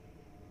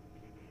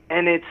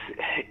it's,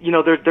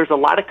 there's a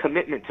lot of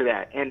commitment to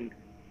that. And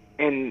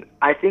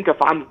I think if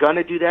I'm going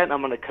to do that, and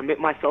I'm going to commit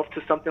myself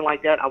to something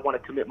like that, I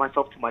want to commit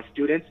myself to my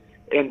students.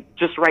 And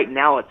just right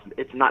now,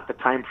 it's not the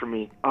time for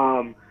me.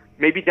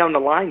 Maybe down the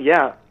line,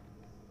 yeah,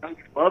 I would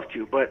love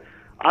to, but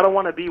I don't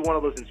want to be one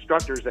of those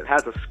instructors that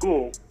has a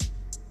school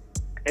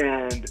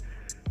and,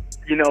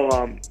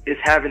 is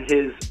having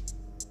his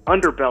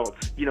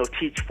underbelts,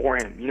 teach for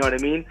him. You know what I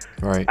mean?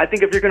 Right. I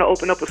think if you're going to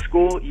open up a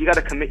school, you got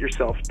to commit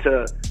yourself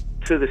to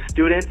the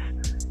students,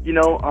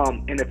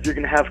 and if you're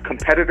going to have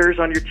competitors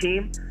on your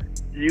team,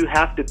 you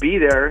have to be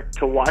there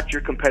to watch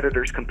your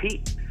competitors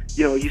compete.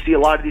 You see a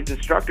lot of these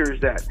instructors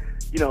that,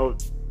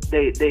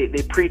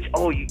 they preach,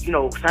 oh,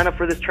 sign up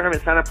for this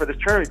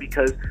tournament,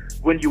 because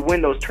when you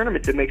win those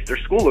tournaments, it makes their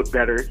school look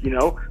better,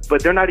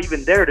 but they're not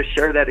even there to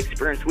share that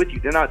experience with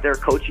you. They're not there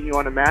coaching you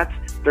on the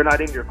mats. They're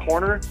not in your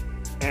corner.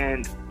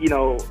 And,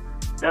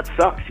 that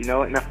sucks,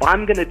 and if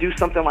I'm going to do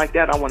something like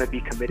that, I want to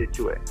be committed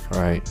to it.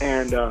 Right.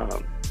 And,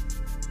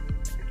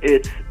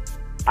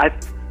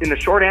 in the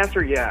short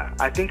answer, yeah,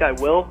 I think I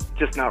will,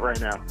 just not right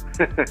now.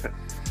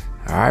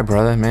 All right,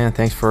 brother, man.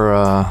 Thanks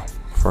for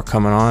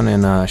coming on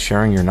and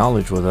sharing your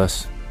knowledge with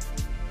us.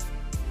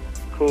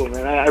 Cool,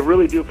 man. I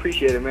really do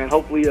appreciate it, man.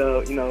 Hopefully,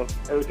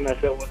 everything I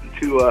said wasn't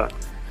too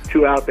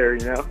out there,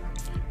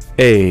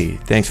 Hey,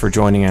 thanks for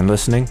joining and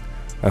listening.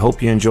 I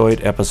hope you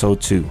enjoyed episode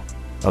 2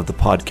 of the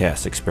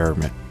podcast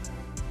experiment.